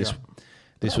 And I think this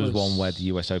was one where the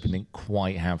US Open didn't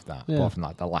quite have that, apart from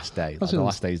like the last day. Like, the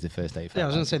last day is the first day. Yeah, I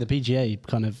was going to say the PGA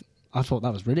kind of. I thought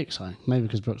that was really exciting. Maybe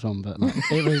because Brooks won, but like,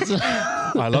 it was.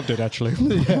 I loved it actually.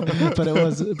 but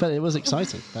it was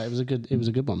exciting. Like, it was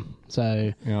a good one.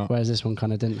 So whereas this one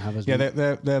kind of didn't have as. Yeah,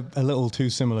 they're a little too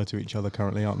similar to each other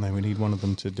currently, aren't they? We need one of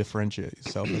them to differentiate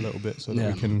itself a little bit so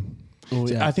that we can. Oh,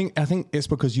 yeah. I think it's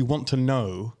because you want to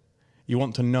know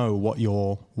what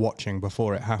you're watching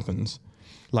before it happens.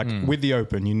 Like with the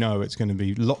Open, you know it's going to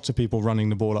be lots of people running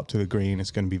the ball up to the green.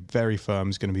 It's going to be very firm.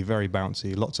 It's going to be very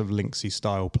bouncy. Lots of linksy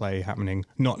style play happening.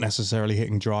 Not necessarily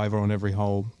hitting driver on every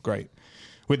hole. Great.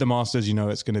 With the Masters, you know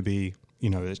it's going to be. You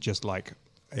know, it's just like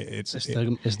it's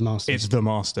the Masters. It's the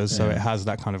Masters, so it has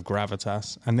that kind of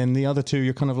gravitas. And then the other two,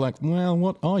 you're kind of like, well,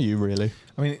 what are you really?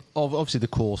 I mean, obviously the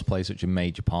course plays such a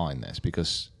major part in this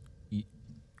because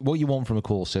what you want from a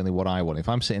course, certainly what I want. If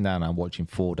I'm sitting down and I'm watching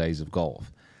 4 days of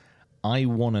golf, I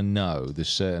want to know there's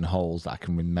certain holes that I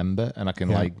can remember and I can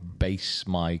like base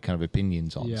my kind of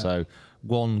opinions on. Yeah. So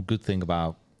one good thing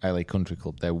about LA Country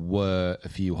Club, there were a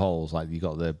few holes, like you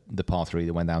got the par 3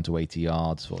 that went down to 80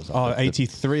 yards. What was that?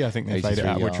 83 I think they played it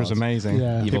at, which was amazing.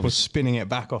 Yeah. People spinning it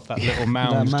back off that little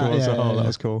mound towards the hole. That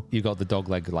was cool. You've got the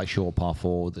dogleg, like short par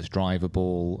 4 that's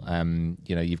drivable.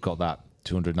 You know, you've got that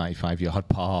 295-yard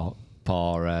par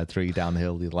 3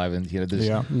 downhill, the 11th. You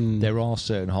know, there are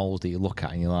certain holes that you look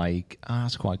at and you're like,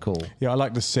 that's quite cool. Yeah, I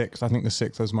like the 6th. I think the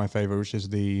 6th is my favourite, which is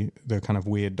the kind of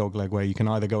weird dogleg where you can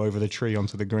either go over the tree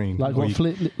onto the green. Like what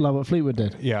Fleetwood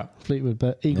did. Yeah. Fleetwood,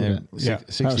 but eagled it. Yeah.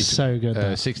 60, that was so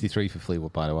good. 63 for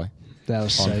Fleetwood, by the way. That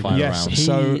was on so final good. Yes, round.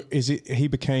 so he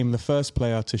became the first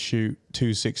player to shoot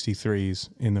 263s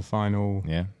in the final.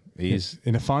 Yeah. He's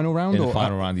in the final round, in the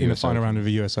final round of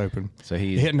the US Open. So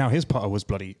now his putter was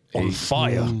bloody on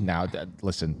fire. Now,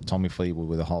 listen, Tommy Fleetwood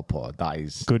with a hot putter. That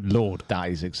is good lord. That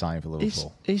is exciting for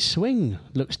Liverpool. His swing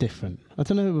looks different. I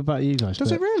don't know about you guys.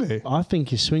 Does it really? I think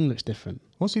his swing looks different.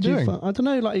 What's he doing? I don't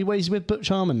know. Like he's with Butch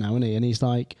Harmon now, isn't he? And he's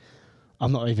like,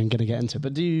 I'm not even going to get into it.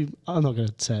 But I'm not going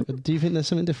to say it. But do you think there's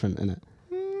something different in it?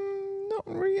 Not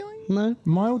really. No,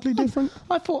 mildly different.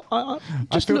 I thought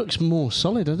just looks more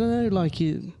solid. I don't know. Like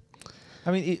he. I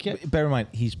mean, bear in mind,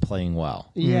 he's playing well.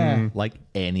 Yeah. Like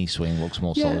any swing looks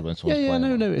more solid when someone's playing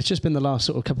well. No. It's just been the last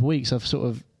sort of couple of weeks I've sort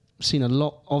of seen a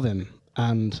lot of him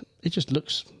and it just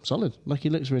looks solid. Like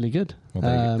he looks really good.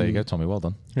 Well, there you go, Tommy. Well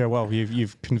done. Yeah, well,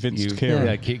 you've convinced Kieran.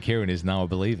 Yeah, Kieran is now a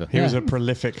believer. He was a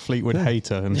prolific Fleetwood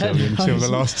hater until the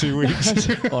last 2 weeks.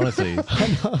 Honestly.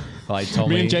 Like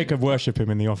Tommy. Me and Jacob worship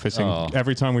him in the office and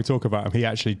every time we talk about him, he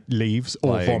actually leaves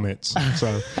or vomits.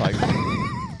 So...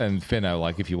 And Finno,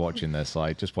 like if you're watching this,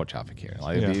 like just watch out for Kieran.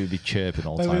 Like he'd be chirping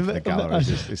all the time for the gallery.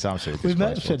 It's absolutely we've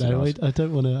met Finno. I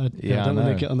don't want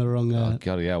to get on the wrong. Oh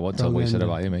God, yeah. What we said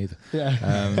about him either.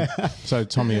 Yeah. So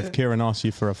Tommy, if Kieran asks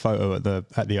you for a photo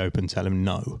at the Open, tell him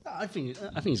no. I think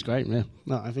he's great. Yeah.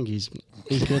 No, I think he's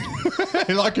good.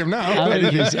 You like him now? I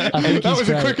think that was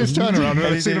the quickest turnaround I've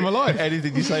ever seen in my life.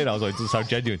 Anything you say, I was like, it does sound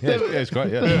genuine. Yeah, it's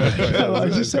great. Yeah, I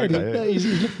was just saying,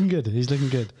 he's looking good. He's looking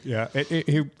good. Yeah,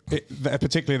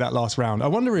 particularly that last round. I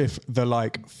wonder if the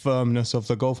like firmness of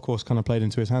the golf course kind of played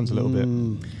into his hands a little bit.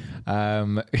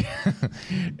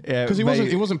 Because he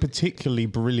wasn't particularly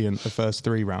brilliant the first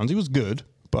 3 rounds. He was good,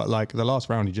 But like the last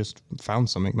round, he just found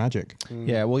something magic.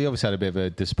 Yeah, well, he obviously had a bit of a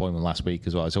disappointment last week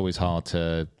as well. It's always hard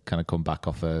to kind of come back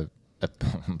off I'm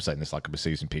saying this like I'm a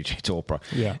seasoned PGA Tour pro.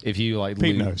 Yeah. If you like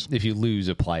if you lose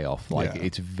a playoff, like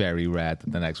it's very rare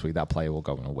that the next week that player will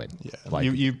go on and win. Yeah. Like,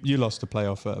 you lost a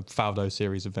playoff at a Faldo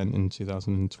Series event in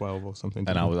 2012 or something.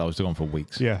 And I was gone for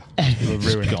weeks. Yeah.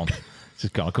 Just gone.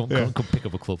 Just gone. I couldn't pick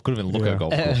up a club. Couldn't even look at a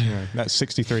golf course. Yeah. That's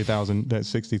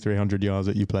 6,300 yards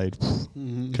that you played.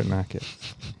 Couldn't hack it.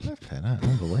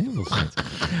 Unbelievable.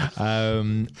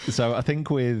 So I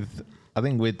think with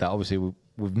that, obviously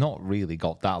we've not really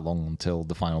got that long until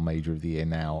the final major of the year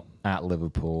now at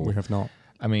Liverpool. We have not.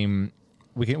 I mean,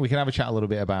 we can have a chat a little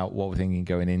bit about what we're thinking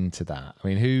going into that. I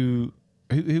mean, who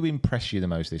impressed you the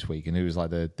most this week, and who was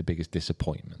like the biggest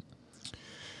disappointment?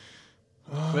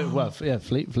 Well, yeah,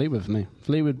 Fleetwood for me.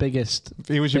 Fleetwood biggest.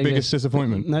 He was your biggest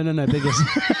disappointment. No, biggest.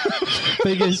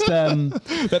 biggest.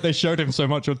 That they showed him so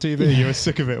much on TV. You were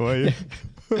sick of it, were you?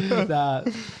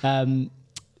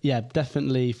 Yeah,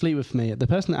 definitely Fleetwood for me. The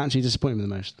person that actually disappointed me the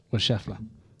most was Scheffler,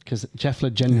 because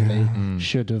Scheffler genuinely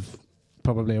should have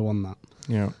probably won that.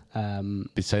 Yeah. Been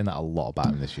saying that a lot about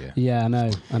him this year. Yeah, I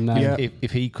know. Yeah.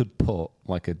 If he could put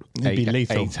like a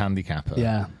eight handicapper,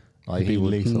 yeah, like he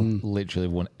would literally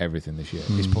won everything this year.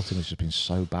 His putting has just been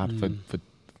so bad for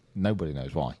nobody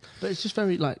knows why. But it's just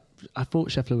very like, I thought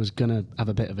Scheffler was gonna have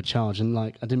a bit of a charge, and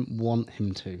like I didn't want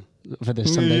him to for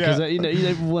this Sunday, because you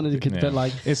don't want to, but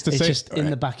like it's just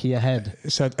in the back of your head.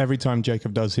 So every time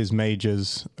Jacob does his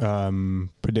majors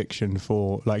prediction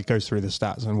for, like, goes through the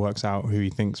stats and works out who he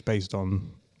thinks based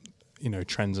on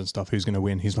trends and stuff, who's going to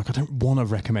win, he's like, I don't want to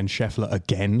recommend Scheffler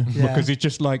again, because he's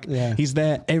just like he's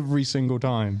there every single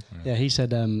time. Yeah, he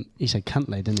said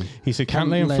Cantlay, didn't he? He said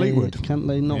Cantlay and Fleetwood.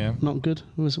 Cantlay not good.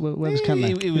 Where was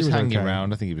Cantlay? He was hanging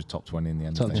around. I think he was top 20 in the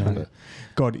end. But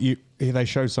God, they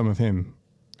showed some of him,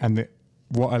 and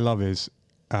what I love is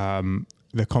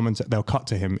the comments. They'll cut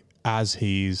to him as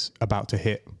he's about to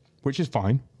hit, which is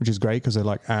fine, which is great, because they're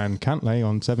like, and Cantlay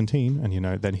on 17, and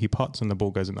then he putts and the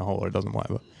ball goes in the hole, or it doesn't,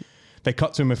 whatever. They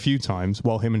cut to him a few times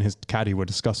while him and his caddy were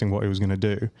discussing what he was going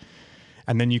to do.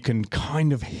 And then you can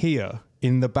kind of hear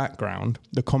in the background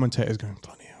the commentators going,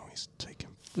 bloody hell, he's taking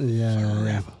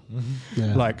forever.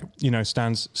 Yeah. Like,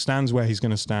 stands where he's going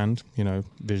to stand,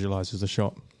 visualizes the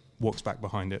shot, walks back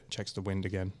behind it, checks the wind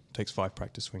again, takes 5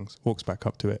 practice swings, walks back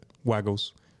up to it,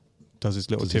 waggles, does his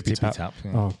little tippy tap.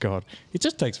 Yeah. Oh, God. It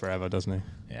just takes forever, doesn't he?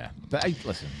 Yeah. But hey,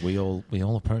 listen, we all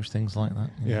approach things like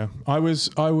that. Yeah. I was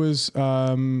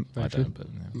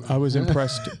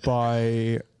impressed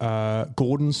by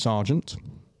Gordon Sargent.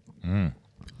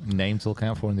 Name to look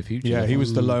out for in the future. Yeah, he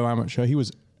was the low amateur. He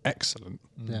was excellent.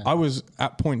 Yeah. I was,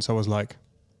 at points, I was like,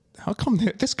 how come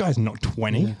this guy's not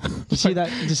 20? Yeah. Did you see that?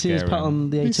 Did you see his putt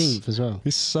on the 18th as well?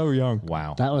 He's so young.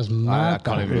 Wow. That was I mad.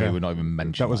 can't even believe we're not even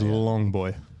mentioning That was a long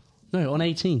boy. No, on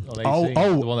 18.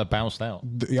 The one that bounced out.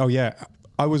 Oh, yeah.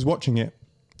 I was watching it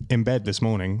in bed this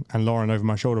morning, and Lauren over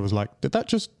my shoulder was like, did that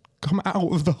just come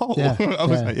out of the hole? Yeah, I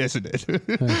was like, yes, it did.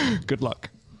 Yeah. Good luck.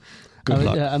 Good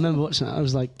luck. Yeah, I remember watching it. I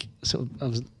was like, I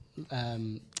was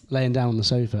laying down on the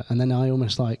sofa, and then I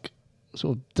almost like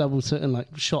sort of double and like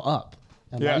shot up.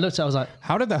 And I looked at it, I was like,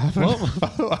 how did that happen? I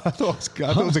thought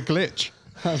it was a glitch.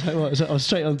 I was like, what? So I was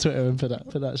straight on Twitter and put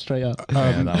that straight up.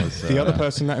 That was, the other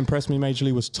person that impressed me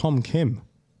majorly was Tom Kim.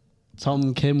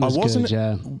 Tom Kim was good,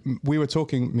 yeah. We were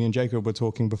talking, me and Jacob were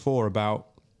talking before about,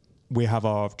 we have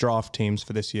our draft teams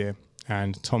for this year,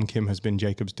 and Tom Kim has been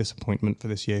Jacob's disappointment for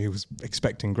this year. He was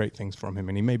expecting great things from him,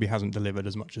 and he maybe hasn't delivered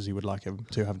as much as he would like him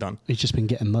to have done. He's just been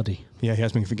getting muddy. Yeah, he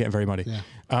has been getting very muddy. Yeah.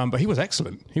 But he was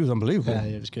excellent. He was unbelievable. Yeah,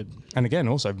 it was good. And again,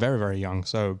 also very, very young.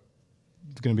 So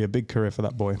it's going to be a big career for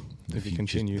that boy if he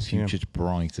continues. The future's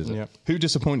bright, isn't it? Yeah. Who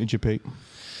disappointed you, Pete?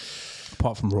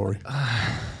 Apart from Rory.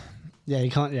 Yeah,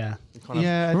 you can't. Yeah,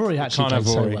 Rory actually can't have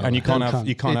played so Rory, well. and you can't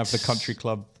have the country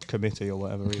club committee or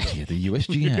whatever either. Yeah, the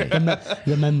USGA.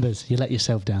 the members, you let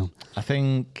yourself down. I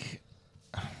think.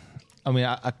 I mean,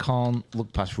 I can't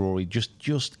look past Rory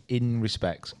just in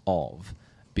respects of,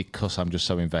 because I'm just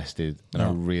so invested and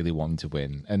I really want him to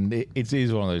win, and it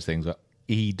is one of those things that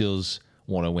he does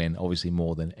want to win, obviously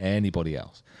more than anybody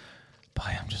else. But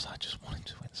I just want him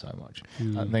to win so much.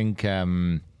 I think.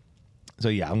 So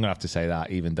yeah, I'm going to have to say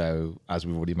that, even though, as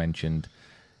we've already mentioned,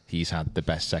 he's had the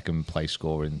best second place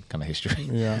score in kind of history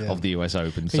of the US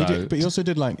Open. But he also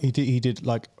did he did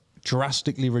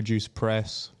drastically reduced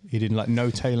press. He did no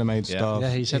tailor-made stuff.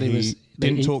 Yeah, he said he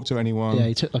didn't talk to anyone. Yeah,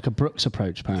 he took like a Brooks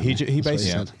approach. Apparently, he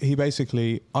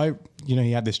basically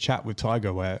he had this chat with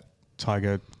Tiger where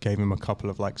Tiger gave him a couple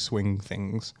of swing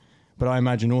things, But I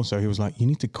imagine also he was like, you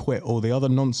need to quit all the other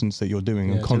nonsense that you're doing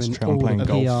and concentrate on playing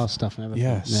golf. PR stuff and everything.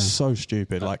 Yeah, so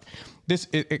stupid. Like this,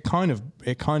 it kind of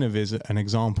is an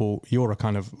example. You're a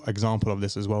kind of example of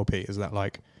this as well, Pete. Is that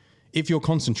like, if you're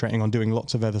concentrating on doing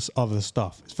lots of other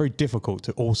stuff, it's very difficult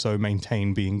to also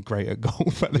maintain being great at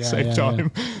golf at the same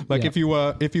time. Yeah. Like if you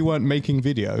weren't making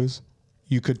videos,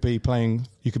 you could be playing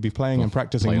and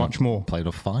practicing much more. Played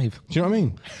off 5. Do you know what I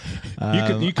mean?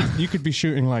 You could be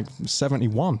shooting like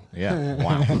 71. Yeah.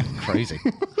 Wow. Crazy.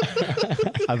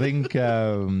 I think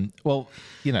there's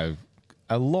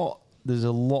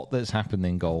a lot that's happened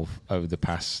in golf over the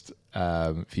past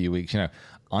few weeks.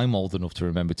 I'm old enough to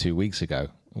remember 2 weeks ago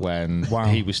when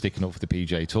he was sticking up for the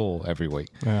PGA Tour every week.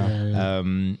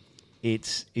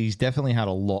 He's definitely had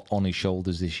a lot on his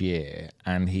shoulders this year,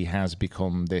 and he has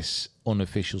become this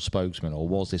unofficial spokesman, or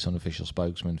was this unofficial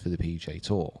spokesman for the PGA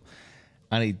Tour.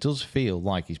 And it does feel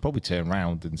like he's probably turned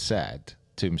around and said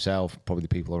to himself, probably the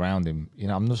people around him,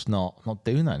 I'm just not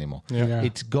doing that anymore. Yeah.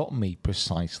 It's got me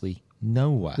precisely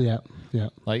nowhere. Yeah.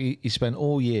 Like he spent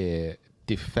all year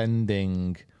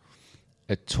defending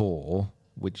a tour,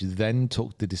 which then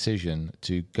took the decision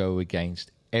to go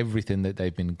against everything that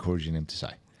they've been encouraging him to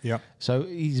say. Yeah. So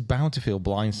he's bound to feel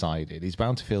blindsided. He's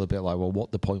bound to feel a bit like, well,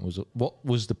 what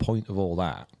was the point of all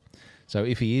that? So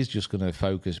if he is just going to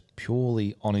focus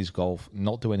purely on his golf,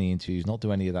 not do any interviews, not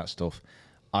do any of that stuff,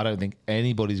 I don't think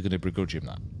anybody's going to begrudge him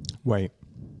that. Wait.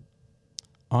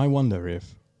 I wonder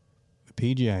if the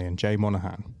PGA and Jay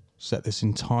Monahan set this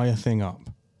entire thing up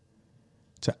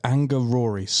to anger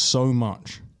Rory so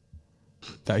much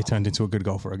that he turned into a good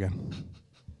golfer again.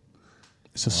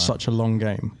 It's such a long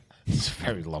game. It's a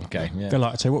very long game, yeah. They're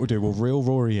like, I tell you what we'll do, we'll reel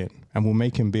Rory in and we'll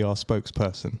make him be our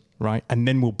spokesperson, right? And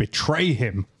then we'll betray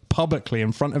him publicly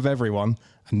in front of everyone,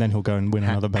 and then he'll go and win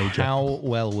another major. How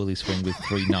well will he swing with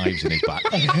 3 knives in his back?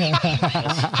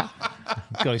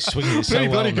 God, he's swinging it so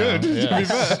well now. Good, yeah.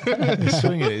 He's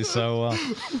swinging it so well.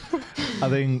 I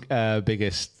think the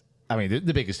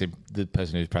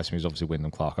person who's pressing me is obviously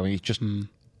Wyndham Clark. I mean, he's just...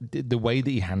 The way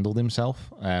that he handled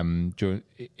himself,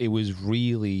 it was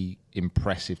really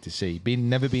impressive to see.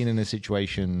 Never been in a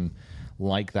situation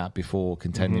like that before,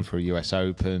 contending for a US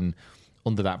Open,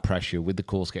 under that pressure, with the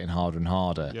course getting harder and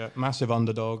harder. Yeah, massive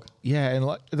underdog. Yeah,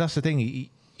 and that's the thing.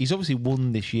 He's obviously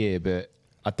won this year, but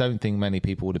I don't think many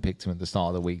people would have picked him at the start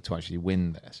of the week to actually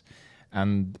win this.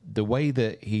 And the way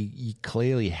that he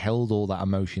clearly held all that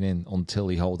emotion in until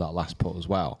he held that last putt as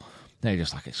well. They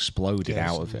just like exploded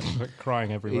out of him. Like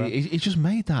crying everywhere. It just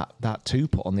made that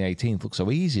 2-putt on the 18th look so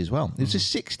easy as well. It was a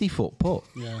 60-foot putt.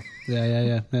 Yeah.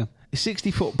 A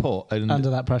 60-foot putt. And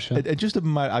under that pressure.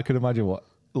 I could imagine what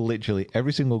literally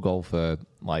every single golfer,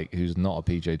 like who's not a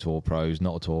PGA Tour pro, who's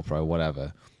not a Tour pro,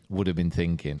 whatever, would have been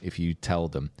thinking if you tell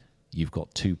them you've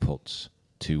got 2 putts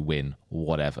to win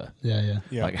whatever. Yeah.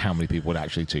 Like how many people would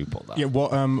actually 2-putt that? Yeah.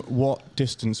 What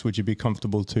distance would you be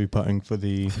comfortable 2-putting for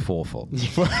the 4 foot?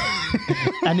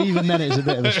 And even then, it's a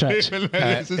bit of a stretch.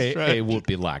 It would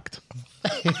be lagged.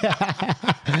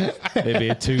 It'd be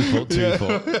a 2-foot,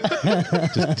 2-foot.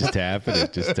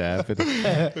 Just tap it.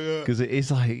 Because it's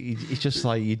just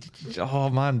like oh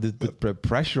man, the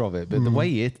pressure of it. But the way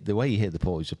he hit the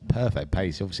putt was a perfect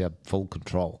pace. He obviously had full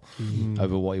control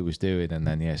over what he was doing. And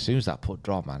then as soon as that putt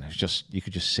dropped, man, it was just, you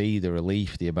could just see the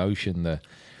relief, the emotion,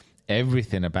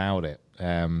 everything about it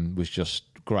was just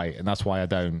great. And that's why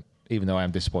even though I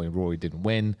am disappointed Rory didn't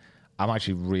win, I'm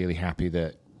actually really happy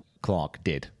that Clark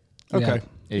did. Okay.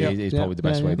 It's probably the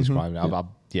best way to describe it. I'm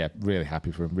really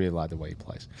happy for him. Really like the way he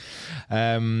plays.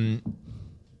 Man,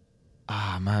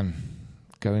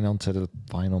 going on to the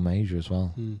final major as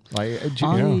well. I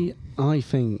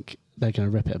think they're going to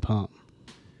rip it apart.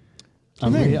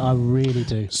 I really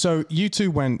do. So you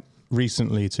two went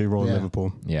recently to Royal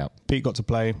Liverpool. Yeah. Pete got to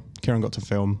play. Kieran got to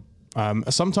film.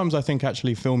 Sometimes I think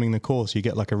actually filming the course, you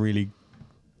get like a really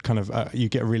you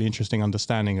get a really interesting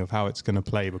understanding of how it's going to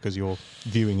play because you're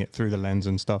viewing it through the lens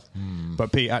and stuff.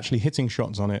 But Pete, actually hitting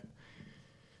shots on it,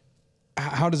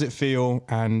 how does it feel?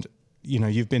 And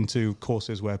you've been to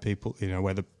courses where people,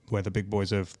 where the big boys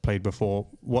have played before.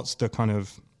 What's the kind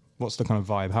of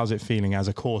vibe? How's it feeling as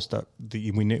a course that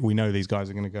we know these guys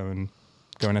are going to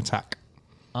go and attack?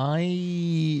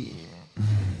 I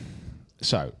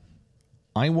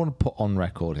want to put on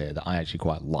record here that I actually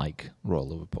quite like Royal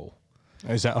Liverpool.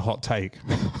 Is that a hot take?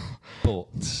 But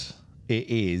it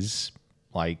is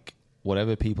like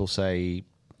whatever people say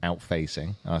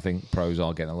out-facing, and I think pros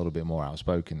are getting a little bit more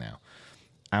outspoken now.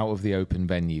 Out of the open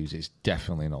venues, it's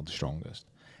definitely not the strongest.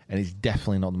 And it's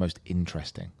definitely not the most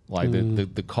interesting. Like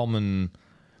the common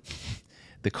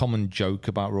the common joke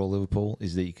about Royal Liverpool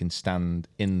is that you can stand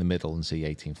in the middle and see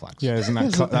 18 flags. Yeah, isn't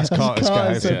that that's Carter's guy?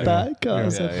 Carter isn't said it? that.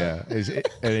 Carter said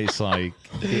that. And it's like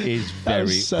it is That very,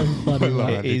 was so funny.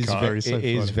 it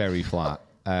is very flat.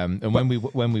 And when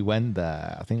we went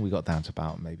there, I think we got down to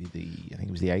about maybe I think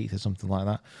it was the 8th or something like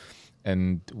that.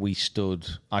 And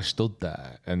I stood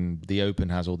there, and the Open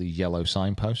has all these yellow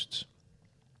signposts,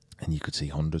 and you could see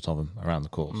hundreds of them around the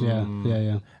course.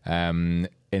 Yeah. And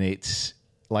it's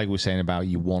like we were saying about,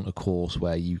 you want a course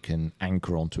where you can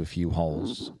anchor onto a few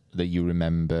holes that you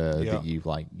remember, that you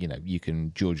you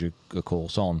can judge a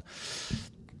course on.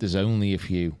 There's only a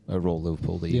few at Royal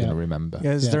Liverpool that you're going to remember.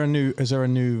 Yeah, is there a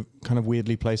new kind of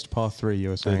weirdly placed par 3 you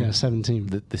were saying? Yeah, 17.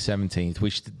 The 17th,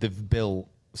 which they've built.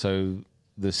 So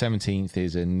the 17th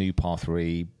is a new par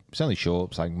 3. It's only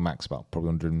short. It's like max about probably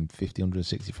 150,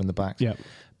 160 from the back. Yeah.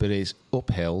 But it's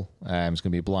uphill. It's going to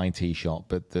be a blind tee shot,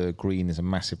 but the green is a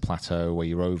massive plateau where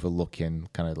you're overlooking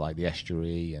kind of like the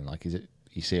estuary, and like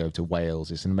you see over to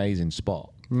Wales. It's an amazing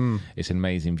spot. It's an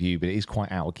amazing view, but it is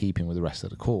quite out of keeping with the rest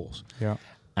of the course. Yeah.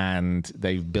 And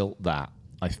they've built that,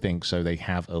 I think, so they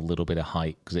have a little bit of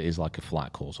height, because it is like a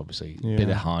flat course, obviously. A bit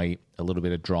of height, a little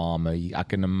bit of drama. I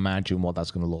can imagine what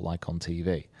that's going to look like on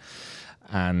TV.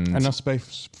 And enough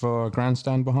space for a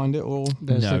grandstand behind it, or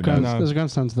There's a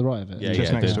grandstand to the right of it.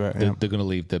 Just next to it. They're going to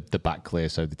leave the back clear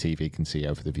so the TV can see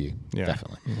over the view. Yeah.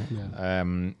 Definitely.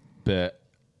 Yeah. But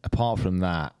apart from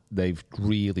that, they've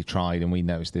really tried, and we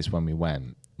noticed this when we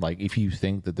went. Like, if you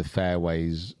think that the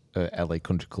fairways at LA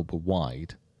Country Club were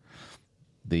wide,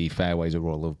 the fairways at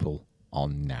Royal Liverpool are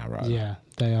narrow. Yeah,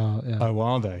 they are. Yeah. Oh,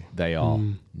 are they? They are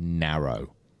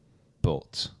narrow.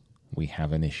 But we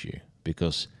have an issue,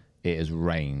 because it has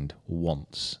rained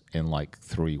once in like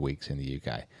 3 weeks in the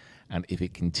UK. And if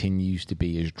it continues to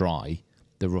be as dry,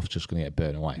 the rough's just going to get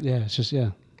burned away. Yeah, it's just,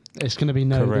 it's going to be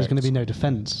there's going to be no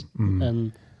defence.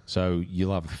 So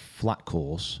you'll have a flat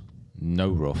course, no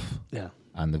rough,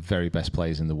 and the very best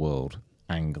players in the world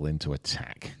angle into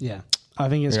attack. Yeah. I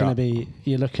think it's going to be,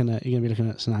 you're going to be looking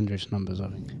at St Andrews numbers, I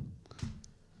think.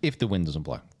 If the wind doesn't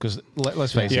blow. Because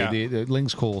let's face it, the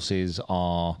links courses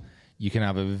are, you can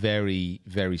have a very,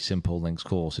 very simple links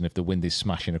course, and if the wind is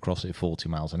smashing across it at 40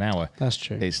 miles an hour, that's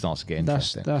true. It starts to get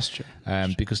interesting. That's true.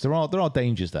 Because there are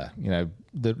dangers there. You know,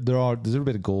 there's a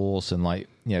bit of gorse, and like,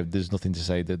 you know, there's nothing to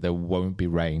say that there won't be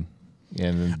rain.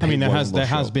 I mean, there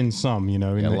has been some, you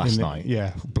know, last night.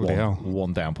 Yeah, bloody hell.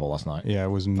 One downpour last night. Yeah, it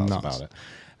was That's nuts. about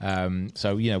it.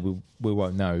 So, you know, we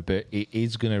won't know, but it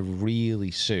is going to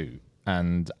really suit.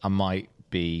 And I might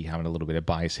be having a little bit of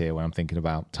bias here when I'm thinking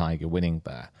about Tiger winning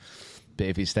there. But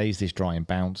if it stays this dry and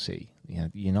bouncy, you know,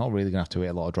 you're not really going to have to hit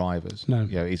a lot of drivers. No.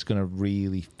 You know, it's going to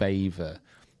really favour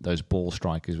those ball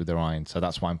strikers with their irons. So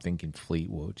that's why I'm thinking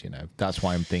Fleetwood, you know. That's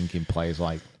why I'm thinking players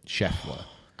like Scheffler.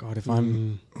 God, if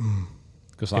I'm...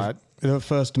 Because the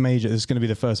first major, this is going to be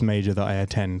the first major that I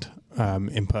attend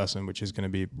in person, which is going to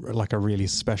be like a really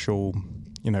special,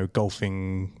 you know,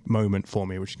 golfing moment for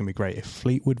me, which is going to be great. If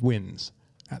Fleetwood wins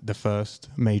at the first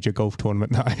major golf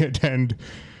tournament that I attend,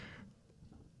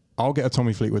 I'll get a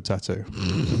Tommy Fleetwood tattoo.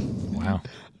 Wow.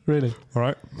 Really? All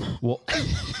right.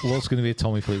 What's going to be a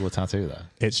Tommy Fleetwood tattoo there?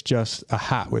 It's just a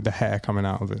hat with the hair coming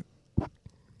out of it.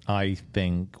 I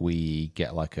think we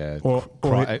get like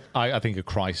I think a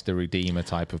Christ the Redeemer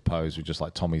type of pose with just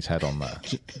like Tommy's head on there.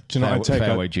 Do you know what I take?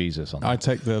 Fairway Jesus on there. I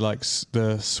take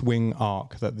the swing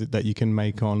arc that you can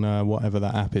make on whatever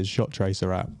that app is, Shot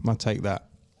Tracer app. I take that.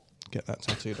 Get that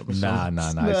tattooed up. Nah.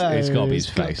 It's got to be his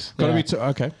face. Got to be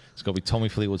okay. It's got to be Tommy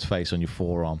Fleetwood's face on your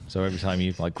forearm. So every time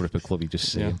you like grip a club, you just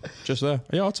see him. Just there.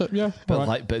 Yeah, I'll take. Yeah,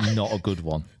 but but not a good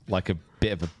one. Like a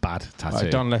bit of a bad tattoo.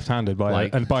 Done left-handed by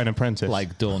an apprentice.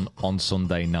 Like done on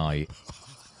Sunday night.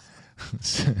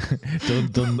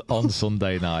 done on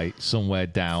Sunday night somewhere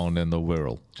down in the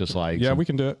Wirral. Just like we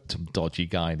can do it. Some dodgy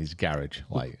guy in his garage.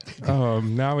 Like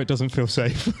now it doesn't feel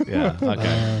safe. Yeah.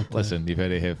 Okay. Listen, you've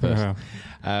heard it here first.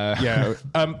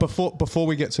 Before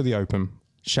we get to the Open,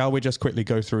 shall we just quickly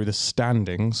go through the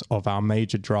standings of our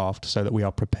major draft so that we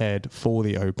are prepared for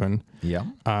the Open? Yeah.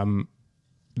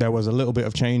 There was a little bit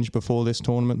of change before this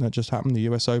tournament that just happened, the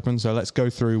US Open. So let's go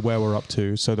through where we're up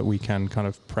to so that we can kind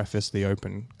of preface the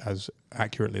Open as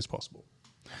accurately as possible.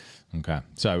 Okay.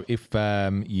 So if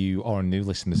you are a new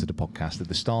listener to the podcast, at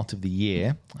the start of the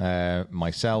year,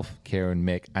 myself, Kieran,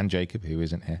 Mick, and Jacob, who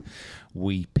isn't here,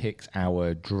 we picked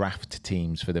our draft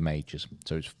teams for the majors.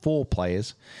 So it's 4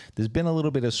 players. There's been a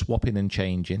little bit of swapping and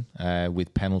changing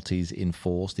with penalties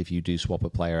enforced if you do swap a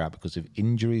player out because of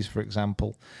injuries, for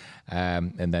example.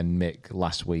 And then Mick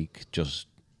last week just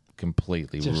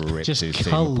completely ripped just his team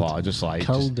culled. apart. Just like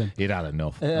he'd had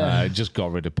enough. Just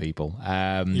got rid of people.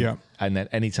 And then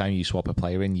anytime you swap a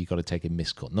player in, you got to take a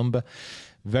miscut number.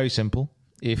 Very simple.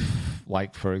 If,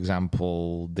 like, for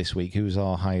example, this week, who's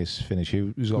our highest finish?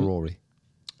 Who's got Rory?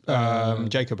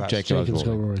 Jacob has. Jacob's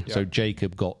got Rory. So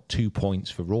Jacob got 2 points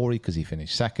for Rory because he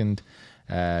finished second.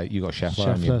 You got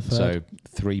Scheffler third. so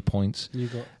 3 points. You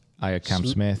got I had Cam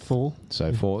Smith 4.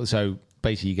 So 4. So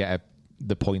basically, you get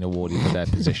the point awarded for their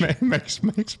position. makes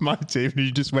my team.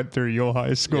 You just went through your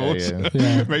highest scores.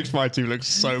 Yeah. Makes my team look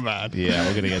so mad. Yeah,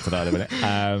 we're going to get to that in a minute.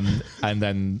 And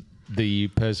then the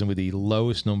person with the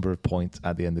lowest number of points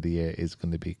at the end of the year is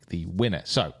going to be the winner.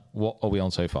 So, what are we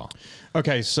on so far?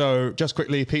 Okay, so just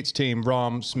quickly, Pete's team: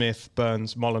 Rahm, Smith,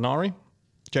 Burns, Molinari.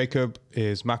 Jacob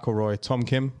is McIlroy, Tom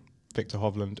Kim, Victor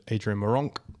Hovland, Adrian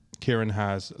Moronk. Kieran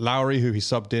has Lowry, who he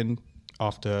subbed in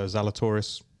after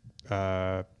Zalatoris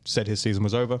said his season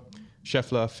was over.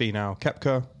 Scheffler, Finau,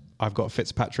 Koepka. I've got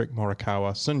Fitzpatrick,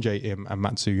 Morikawa, Sungjae Im, and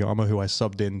Matsuyama, who I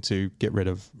subbed in to get rid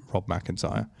of Rob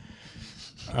McIntyre.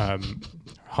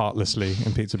 Heartlessly,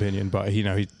 in Pete's opinion, but he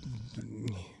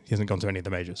hasn't gone to any of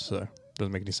the majors, so it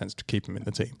doesn't make any sense to keep him in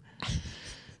the team.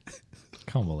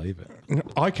 Can't believe it.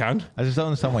 I can. I just don't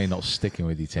understand why you're not sticking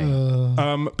with your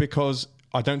team. Because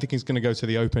I don't think he's going to go to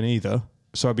the Open either,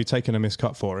 so I'd be taking a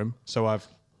miscut for him. So I've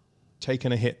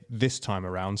taken a hit this time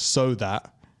around so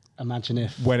that Imagine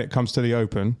if when it comes to the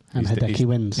Open and Hideki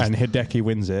wins. and Hideki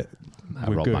wins it,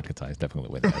 we're Rob good. McIntyre is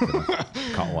definitely winning.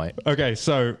 Can't wait. Okay,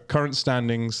 so current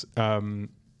standings. Actually,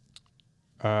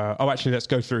 let's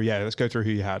go through. Yeah, let's go through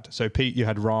who you had. So Pete, you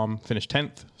had Rahm finished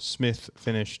 10th, Smith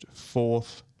finished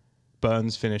 4th,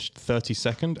 Burns finished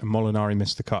 32nd, and Molinari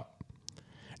missed the cut.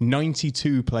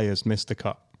 92 players missed the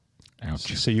cut.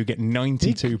 Ouch. So you get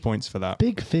 92 points for that.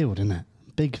 Big field, isn't it?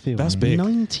 Big field. That's big.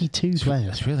 92 players.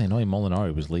 That's really annoying.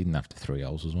 Molinari was leading after 3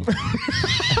 holes as well.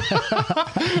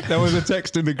 There was a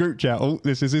text in the group chat. Oh,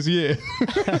 this is his year.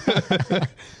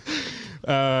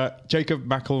 Jacob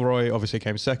McIlroy obviously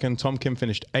came second. Tom Kim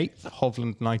finished 8th.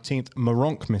 Hovland 19th.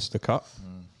 Moronk missed the cut.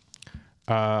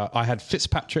 I had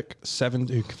Fitzpatrick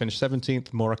who finished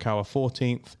 17th. Morikawa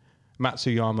 14th.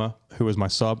 Matsuyama, who was my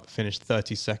sub, finished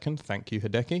 32nd. Thank you,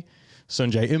 Hideki.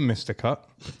 Sungjae Im missed the cut.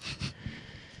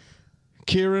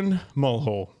 Kieran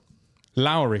Mulhall.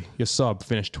 Lowry, your sub,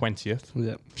 finished 20th.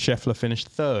 Yep. Scheffler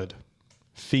finished 3rd.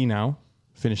 Finau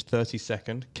finished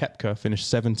 32nd. Koepka finished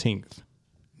 17th.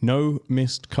 No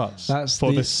missed cuts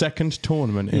for the second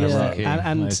tournament in a row. key.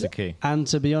 That's the key. And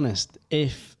to be honest,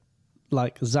 if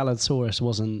like Zalatoris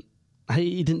wasn't,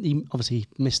 he obviously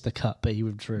missed the cut, but he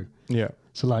withdrew. Yeah.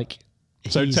 So like,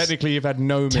 So technically, you've had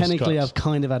no missed technically cuts. I've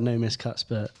kind of had no missed cuts,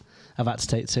 but I've had to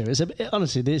take it serious.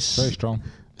 Honestly, this Very strong.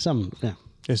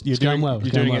 You're doing well.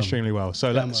 extremely well.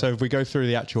 So so if we go through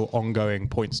the actual ongoing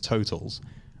points totals,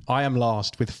 I am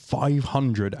last with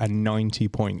 590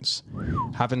 points,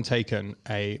 having taken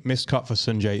a missed cut for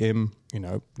Sungjae Im,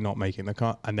 not making the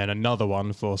cut, and then another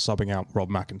one for subbing out Rob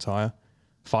McIntyre.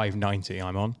 590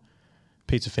 I'm on.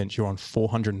 Peter Finch, you're on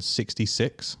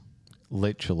 466.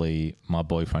 Literally, my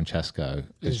boy Francesco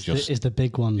is the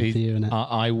big one for you, isn't it?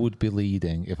 I would be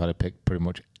leading if I'd have picked pretty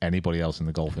much anybody else in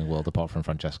the golfing world apart from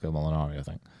Francesco Molinari, I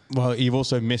think. Well, you've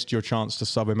also missed your chance to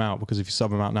sub him out, because if you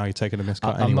sub him out now, you're taking a missed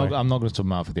cut anyway. I'm not going to sub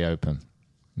him out for the Open.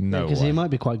 No, because way. he might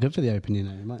be quite good for the Open. He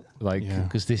might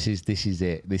because this is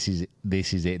it. This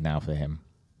is it now for him.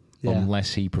 Yeah.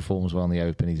 Unless he performs well in the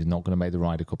Open, he's not going to make the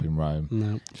Ryder Cup in Rome.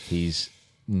 No, he's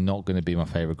not going to be my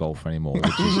favourite golfer anymore.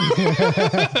 Which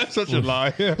is such a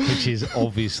lie. Which is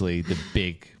obviously the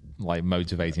big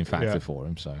motivating factor for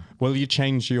him. So, will you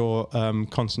change your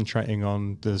concentrating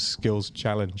on the skills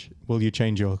challenge? Will you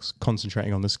change your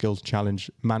concentrating on the skills challenge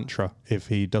mantra if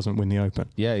he doesn't win the Open?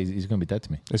 Yeah, he's going to be dead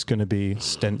to me. It's going to be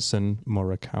Stenson,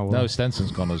 Morikawa. No,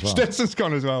 Stenson's gone as well. Stenson's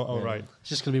gone as well. Oh, right. It's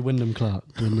just going to be Wyndham Clark.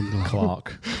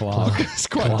 Clark.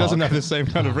 It doesn't have the same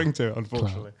kind of ring to it,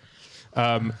 unfortunately.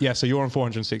 So you're on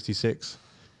 466.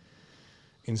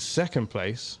 In second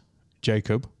place,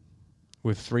 Jacob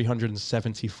with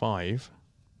 375,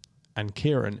 and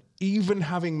Kieran, even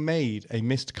having made a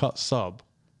missed cut sub,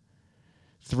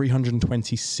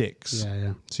 326.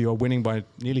 Yeah. So you're winning by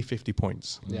nearly 50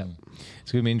 points. Yeah.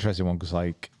 It's going to be an interesting one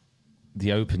because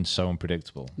the Open's so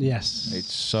unpredictable. Yes.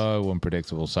 It's so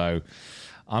unpredictable. So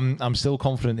I'm still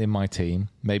confident in my team.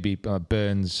 Maybe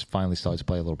Burns finally started to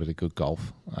play a little bit of good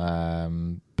golf,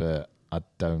 but I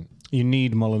don't. You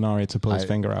need Molinari to pull his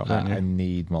finger out, don't you? I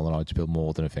need Molinari to pull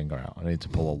more than a finger out. I need to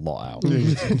pull a lot out.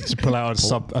 to pull out a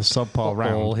subpar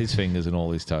round. All his fingers and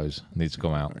all his toes need to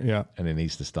come out. Yeah. And he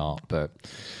needs to start. But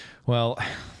Well,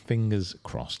 fingers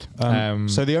crossed.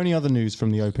 So the only other news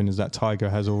from the Open is that Tiger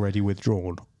has already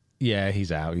withdrawn. Yeah,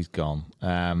 he's out. He's gone.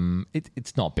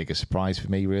 It's not big a surprise for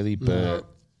me, really, but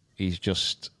he's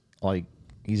just like,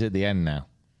 he's at the end now.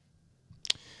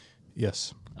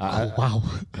 Yes. Wow.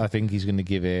 I think he's going to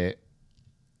give it.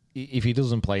 If he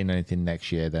doesn't play in anything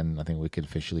next year, then I think we could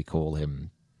officially call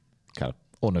him kind of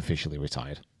unofficially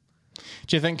retired.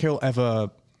 Do you think he'll ever,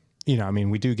 I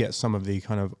mean, we do get some of the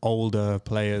kind of older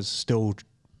players still,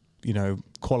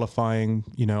 qualifying.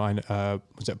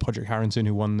 Was it Padraig Harrington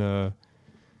who won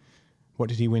what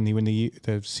did he win? He won the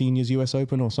Seniors US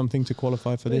Open or something to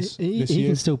qualify for this year? He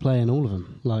can still play in all of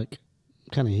them. Like,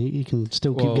 can he? He can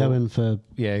still keep going for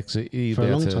because he'd for be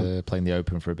a able long to time. play in the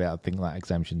Open for a bit. I think that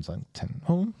exemption's like 10.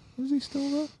 Oh, is he still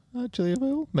there? Actually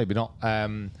available? Maybe not.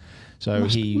 So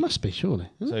he must be, surely.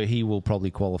 So he will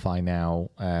probably qualify now,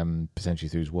 potentially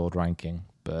through his world ranking.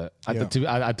 But I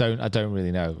don't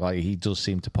really know. Like, he does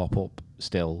seem to pop up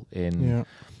still in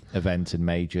events and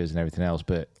majors and everything else.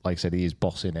 But like I said, he is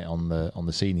bossing it on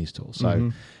the seniors tour.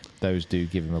 So those do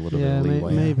give him a little bit of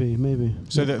leeway. Maybe.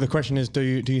 So the question is, do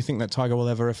you think that Tiger will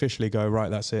ever officially go, right,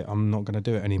 that's it, I'm not going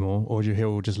to do it anymore? Or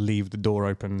he'll just leave the door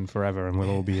open forever and we'll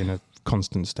all be in a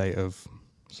constant state of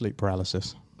sleep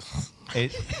paralysis?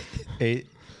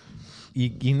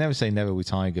 You never say never with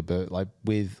Tiger, but like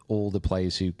with all the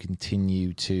players who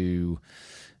continue to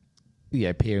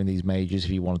appear in these majors,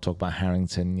 if you want to talk about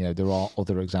Harrington, there are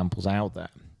other examples out there.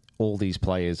 All these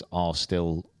players are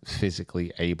still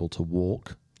physically able to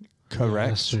walk.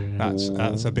 Correct.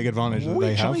 That's a big advantage that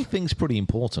they have. Which I think's pretty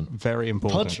important. Very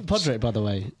important. Padraig, by the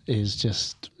way,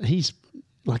 he's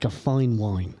like a fine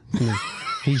wine.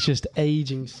 He's just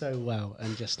aging so well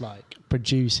and just like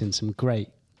producing some great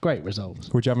results.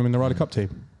 Would you have him in the Ryder Cup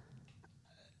team?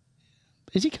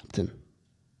 Is he captain?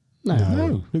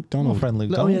 No. Luke Donald. My friend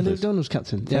Luke Oh Donald. yeah, Luke Donald's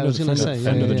captain. Yeah, I was going to say.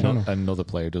 Friend of the channel. Another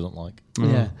player doesn't like.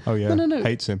 Yeah. Oh yeah. No.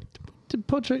 Hates him.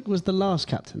 Padraig was the last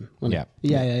captain. Wasn't he?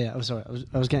 Yeah. I'm sorry.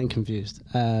 I was getting confused.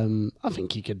 I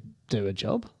think he could do a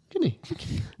job. Can he? He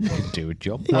can do a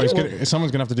job. Well,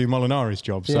 someone's going to have to do Molinari's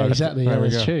job. So yeah, exactly. Yeah,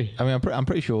 that's true. I mean, I'm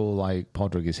pretty sure like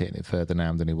Padraig is hitting it further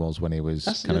now than he was when he was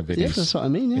That's what I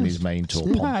mean. in his main tour.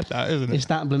 It's mad, that, isn't it? It's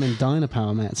that blooming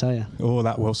Dynapower, mate, I tell you. Oh,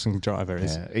 that Wilson driver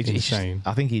is insane.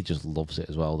 I think he just loves it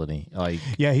as well, doesn't he? Like,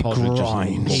 Yeah, he Padraig just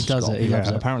grinds. loves He does it. He golf. loves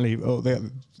it. Apparently,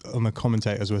 on the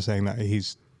commentators were saying that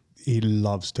he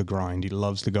loves to grind. He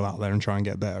loves to go out there and try and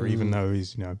get better, even though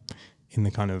he's in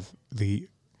the kind of the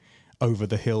over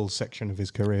the hill section of his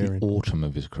career. The autumn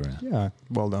of his career. Yeah,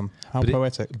 well done. How But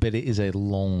poetic. But it is a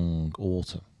long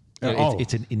autumn.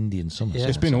 It's an Indian summer. Yeah.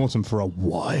 It's been autumn for a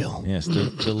while. Yes, the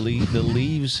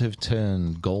leaves have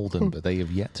turned golden, but they have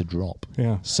yet to drop.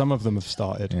 Yeah, some of them have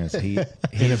started. Yes,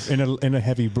 in a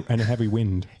heavy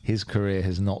wind. his career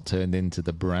has not turned into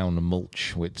the brown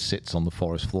mulch which sits on the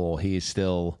forest floor. He is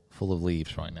still full of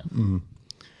leaves right now, and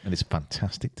it's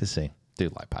fantastic to see. Do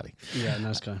like Paddy. Yeah,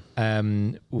 nice guy.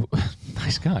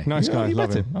 Nice guy. Nice guy. You Love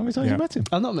met him. him. How many times Yeah. you met him?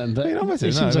 I've not met him, but You not met him?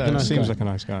 he seems No, like a nice Seems guy. like a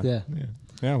nice guy. Yeah.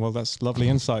 Yeah, well, that's lovely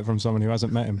insight from someone who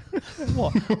hasn't met him.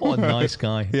 What a nice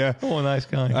guy. Yeah. What a nice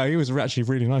guy. He was actually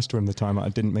really nice to him the time I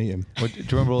didn't meet him. Well, do you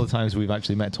remember all the times we've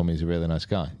actually met Tommy? He's a really nice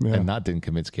guy. Yeah. And that didn't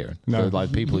convince Kieran. No. So,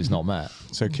 like, people he's not met.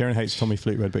 So Kieran hates Tommy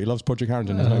Fleetwood, but he loves Padraig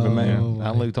Harrington. He's not even met him.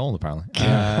 And Luke Donald, apparently.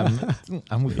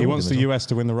 And we He wants the US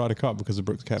to win the Ryder Cup because of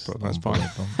Brooks Koepka. That's fine.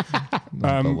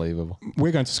 Unbelievable.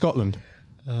 We're going to Scotland.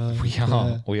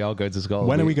 We are going to Scotland.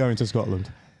 When are we going to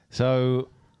Scotland? So,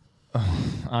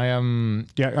 I am...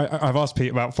 I've asked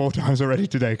Pete about 4 times already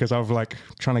today because I'm like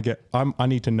trying to get... I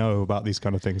need to know about these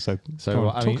kind of things. So go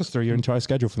on, talk us through your entire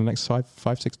schedule for the next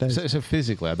 5-6 days. So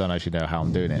physically, I don't actually know how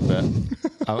I'm doing it, but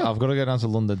I've got to go down to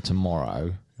London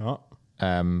tomorrow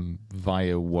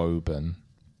via Woburn,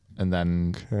 and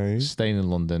then staying in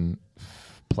London,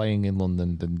 playing in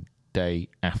London the day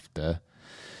after,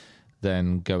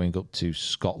 then going up to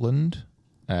Scotland,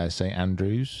 St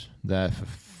Andrews, there for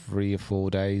 3 or 4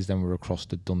 days. Then we're across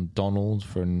to Dundonald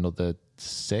for another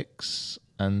 6,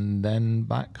 and then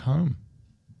back home.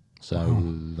 So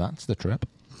that's the trip.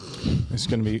 It's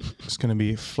going to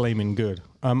be flaming good.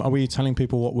 Are we telling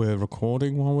people what we're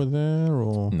recording while we're there,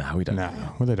 or No, we don't. No,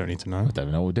 well, they don't need to know. I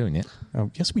don't know what we're doing yet.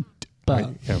 Yes, we do.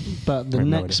 But the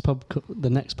next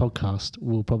podcast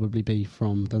will probably be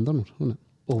from Dundonald, won't it?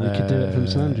 Or we could do it from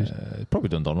St Andrews. Probably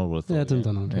Dundonald. Yeah,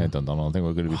 Dundonald. Yeah, Dundonald. I think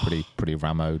we're going to be pretty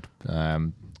rammed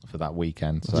for that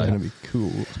weekend. So It's going to be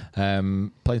cool.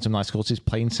 playing some nice courses.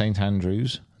 Playing St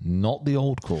Andrews, not the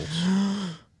old course.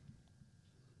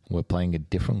 we're playing a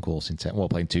different course in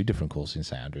playing 2 different courses in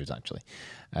St Andrews actually,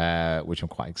 which I'm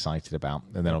quite excited about.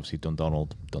 And then obviously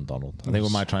Dundonald. I think we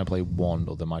might try and play one,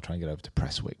 or they might try and get over to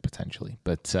Prestwick potentially.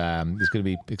 But it's going to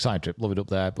be exciting trip. Love it up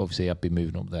there. But obviously, I'd be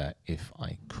moving up there if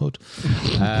I could.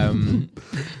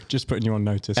 Just putting you on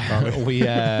notice about it. We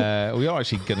are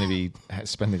actually going to be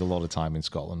spending a lot of time in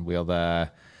Scotland. We are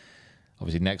there.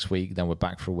 Obviously next week, then we're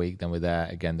back for a week, then we're there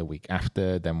again the week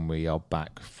after, then we are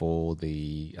back for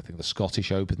the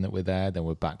Scottish Open that we're there, then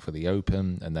we're back for the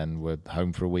Open, and then we're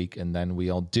home for a week, and then we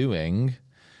are doing,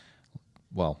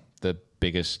 the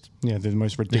biggest... Yeah, the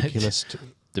most ridiculous...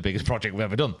 the biggest project we've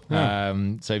ever done. Yeah.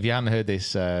 So if you hadn't heard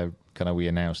this, we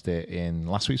announced it in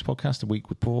last week's podcast, the week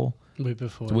before. Week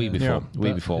before. Yeah.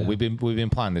 We've been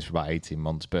planning this for about 18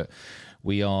 months, but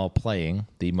we are playing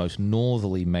the most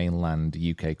northerly mainland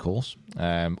UK course,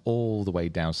 all the way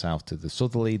down south to the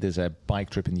southerly. There's a bike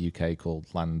trip in the UK called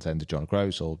Land's End to John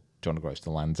O'Groats, or John O'Groats to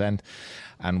Land's End,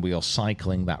 and we are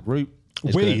cycling that route.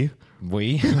 We? Oh,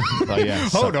 yeah.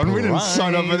 Hold on, we didn't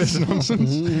sign up for this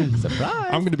nonsense. Surprise!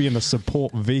 I'm going to be in the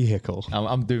support vehicle.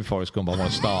 I'm doing Forrest Gump. I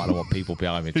want to start, and I want people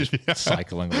behind me just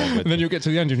cycling along with and then you'll get to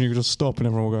the end and you just stop and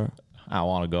everyone will go, I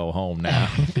want to go home now.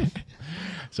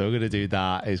 So we're going to do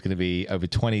that. It's going to be over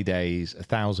 20 days,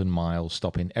 1,000 miles,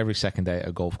 stopping every second day at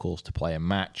a golf course to play a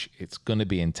match. It's going to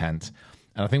be intense.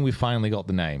 And I think we finally got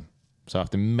the name. So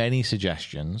after many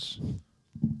suggestions...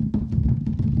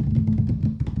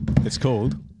 It's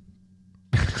called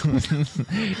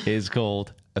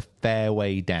A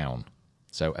Fairway Down.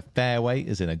 So a fairway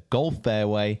is in a golf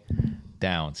fairway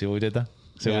down. See what we did there?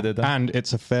 And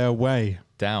it's a fair way.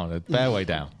 Down, a fairway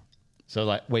down. So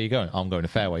like, where are you going? I'm going a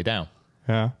fairway down.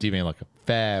 Yeah. Do you mean like a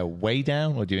fair way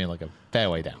down, or do you mean like a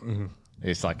fairway down? Mm-hmm.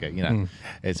 It's like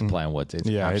it's a play on words. It's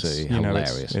absolutely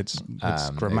hilarious. It's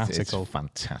grammatical. It's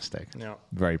fantastic. Yeah.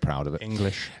 Very proud of it.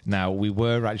 English. Now, we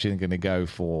were actually going to go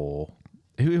for...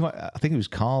 I think it was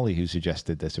Carly who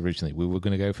suggested this originally. We were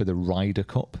going to go for the Ryder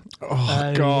Cup.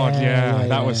 Oh, God, yeah.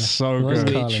 That was so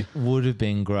good. Which would have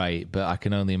been great, but I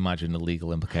can only imagine the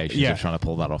legal implications of trying to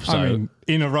pull that off. So, I mean,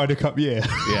 in a Ryder Cup year.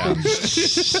 Yeah.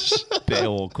 Bit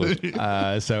awkward.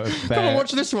 So come on,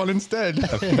 watch this one instead.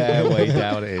 A fair way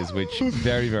down it is, which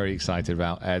very, very excited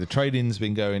about. The trading's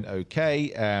been going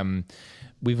okay.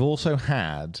 We've also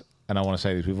had, and I want to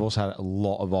say this, we've also had a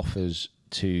lot of offers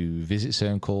to visit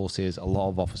certain courses, a lot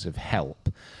of offers of help.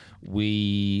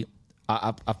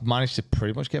 I've managed to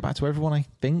pretty much get back to everyone, I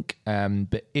think.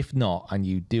 But if not, and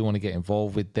you do want to get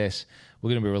involved with this,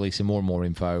 we're going to be releasing more and more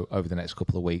info over the next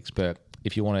couple of weeks. But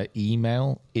if you want to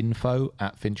email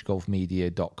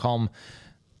info@finchgolfmedia.com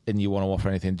and you want to offer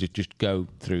anything, just go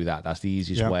through that. That's the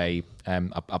easiest way.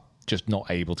 I'm just not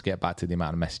able to get back to the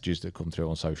amount of messages that come through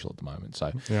on social at the moment.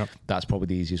 So that's probably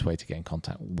the easiest way to get in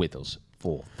contact with us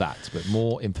for that. But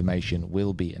more information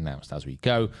will be announced as we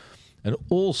go. And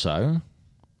also...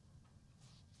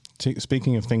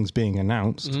 Speaking of things being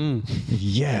announced,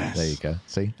 yes. There you go.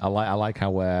 See, I like how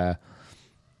we're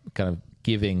kind of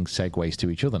giving segues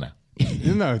to each other now.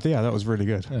 That was really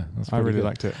good. Yeah, I really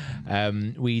liked it.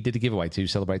 We did a giveaway to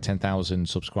celebrate 10,000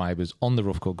 subscribers on the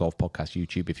Rough Cut Golf Podcast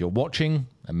YouTube. If you're watching,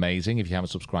 amazing. If you haven't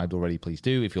subscribed already, please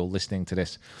do. If you're listening to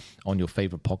this on your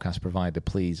favorite podcast provider,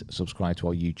 please subscribe to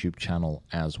our YouTube channel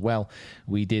as well.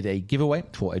 We did a giveaway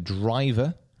for a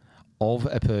driver of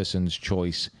a person's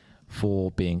choice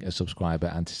for being a subscriber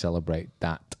and to celebrate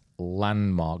that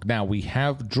landmark. Now, we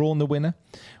have drawn the winner.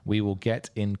 We will get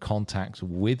in contact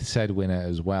with said winner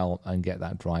as well and get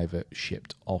that driver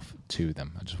shipped off to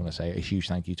them. I just want to say a huge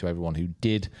thank you to everyone who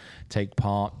did take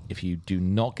part. If you do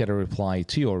not get a reply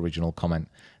to your original comment,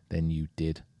 then you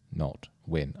did not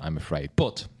win, I'm afraid.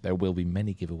 But there will be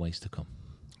many giveaways to come.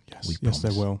 Yes,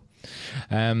 there will.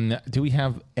 Do we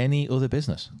have any other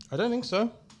business? I don't think so.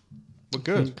 We're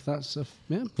good. That's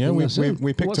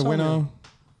we picked a winner.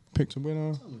 Picked a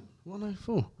winner.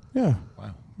 104. Yeah.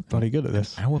 Wow. Bloody good at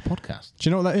this. Our podcast. Do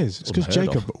you know what that is? It's because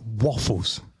Jacob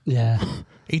waffles. Yeah.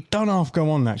 He don't half go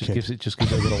on that kid. Just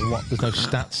gives it a little lot. There's no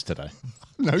stats today.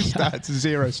 No stats.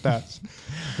 Zero stats.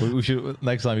 We should,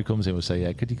 next time he comes in, we'll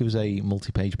say, could you give us a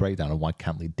multi-page breakdown of why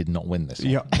Cantley did not win this one?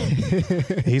 Yeah.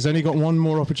 He's only got one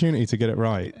more opportunity to get it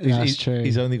right. That's true.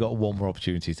 He's only got one more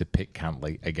opportunity to pick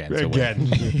Cantley again. To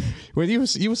win. Well, you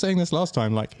were saying this last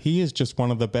time, like, he is just one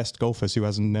of the best golfers who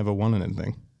has never won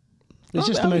anything. He's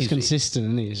just the most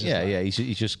consistent, isn't he?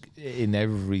 He's just in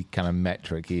every kind of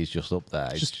metric, he's just up there.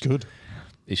 It's just good.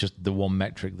 It's just the one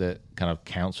metric that kind of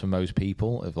counts for most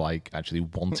people of like actually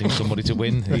wanting somebody to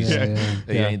win. He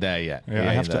ain't there yet. Yeah,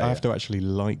 I have to actually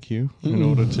like you in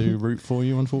order to root for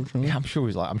you. Unfortunately, I'm sure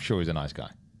he's a nice guy.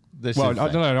 This Well, is I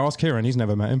don't know. Ask Kieran. He's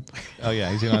never met him. Oh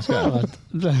yeah, he's a nice guy.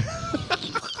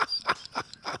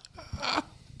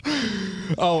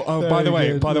 By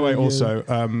the way, also,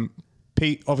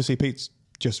 Pete's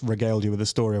just regaled you with the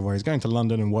story of where he's going to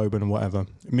London and Woburn and whatever.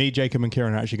 Me, Jacob, and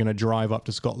Kieran are actually going to drive up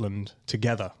to Scotland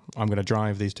together. I'm going to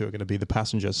drive. These two are going to be the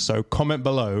passengers. So comment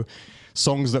below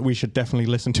songs that we should definitely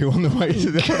listen to on the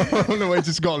way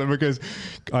to Scotland, because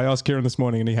I asked Kieran this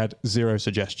morning and he had 0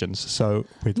 suggestions. So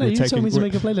you told me to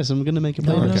make a playlist. I'm going to make a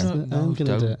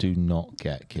playlist. Do not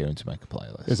get Kieran to make a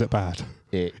playlist. Is it bad?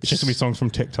 It's just going to be songs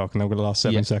from TikTok and they're going to last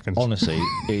 7 seconds. Honestly,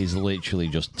 it is literally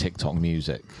just TikTok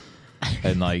music.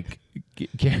 And like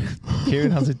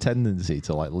Kieran has a tendency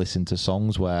to like listen to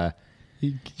songs where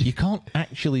you can't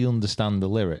actually understand the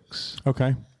lyrics.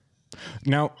 Okay.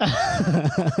 Now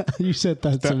you said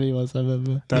that to me once, I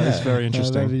remember. That is very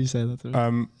interesting. I remember you said that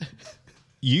to me.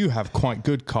 You have quite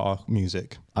good car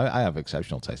music. I have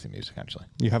exceptional taste in music, actually.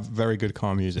 You have very good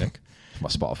car music. My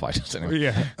Spotify does anyway.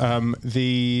 Yeah.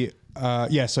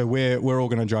 So we're all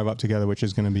going to drive up together, which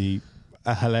is going to be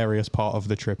a hilarious part of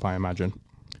the trip, I imagine.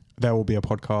 There will be a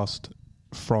podcast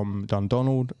from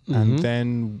Dundonald, and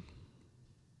then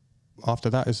after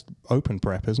that is Open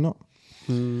Prep, isn't it?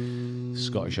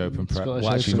 Scottish Open Prep.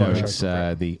 Scottish It's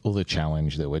the other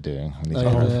challenge that we're doing. You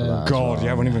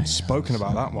haven't even spoken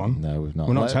about that one. No, we've not.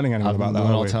 We're not telling anyone about that. We're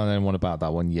not telling anyone about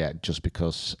that one yet, just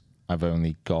because I've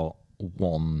only got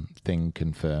one thing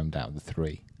confirmed out of the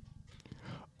 3.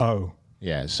 Oh.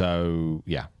 Yeah, so,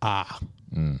 yeah.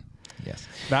 Yes.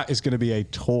 That is going to be a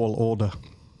tall order.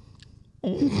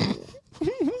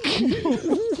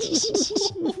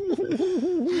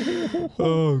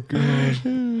 Oh god!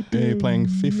 They're playing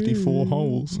 54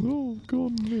 holes. Oh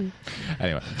god! No.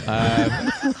 Anyway,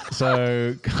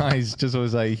 so guys, just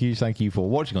want to say a huge thank you for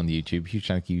watching on the YouTube. Huge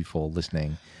thank you for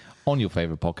listening on your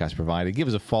favorite podcast provider. Give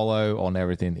us a follow on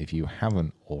everything if you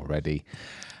haven't already.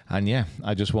 And yeah,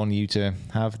 I just want you to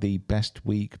have the best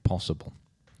week possible.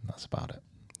 That's about it.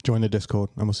 Join the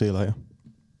Discord, and we'll see you later.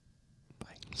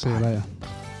 See you later.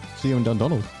 See you in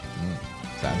Dundonald.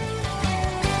 Sam.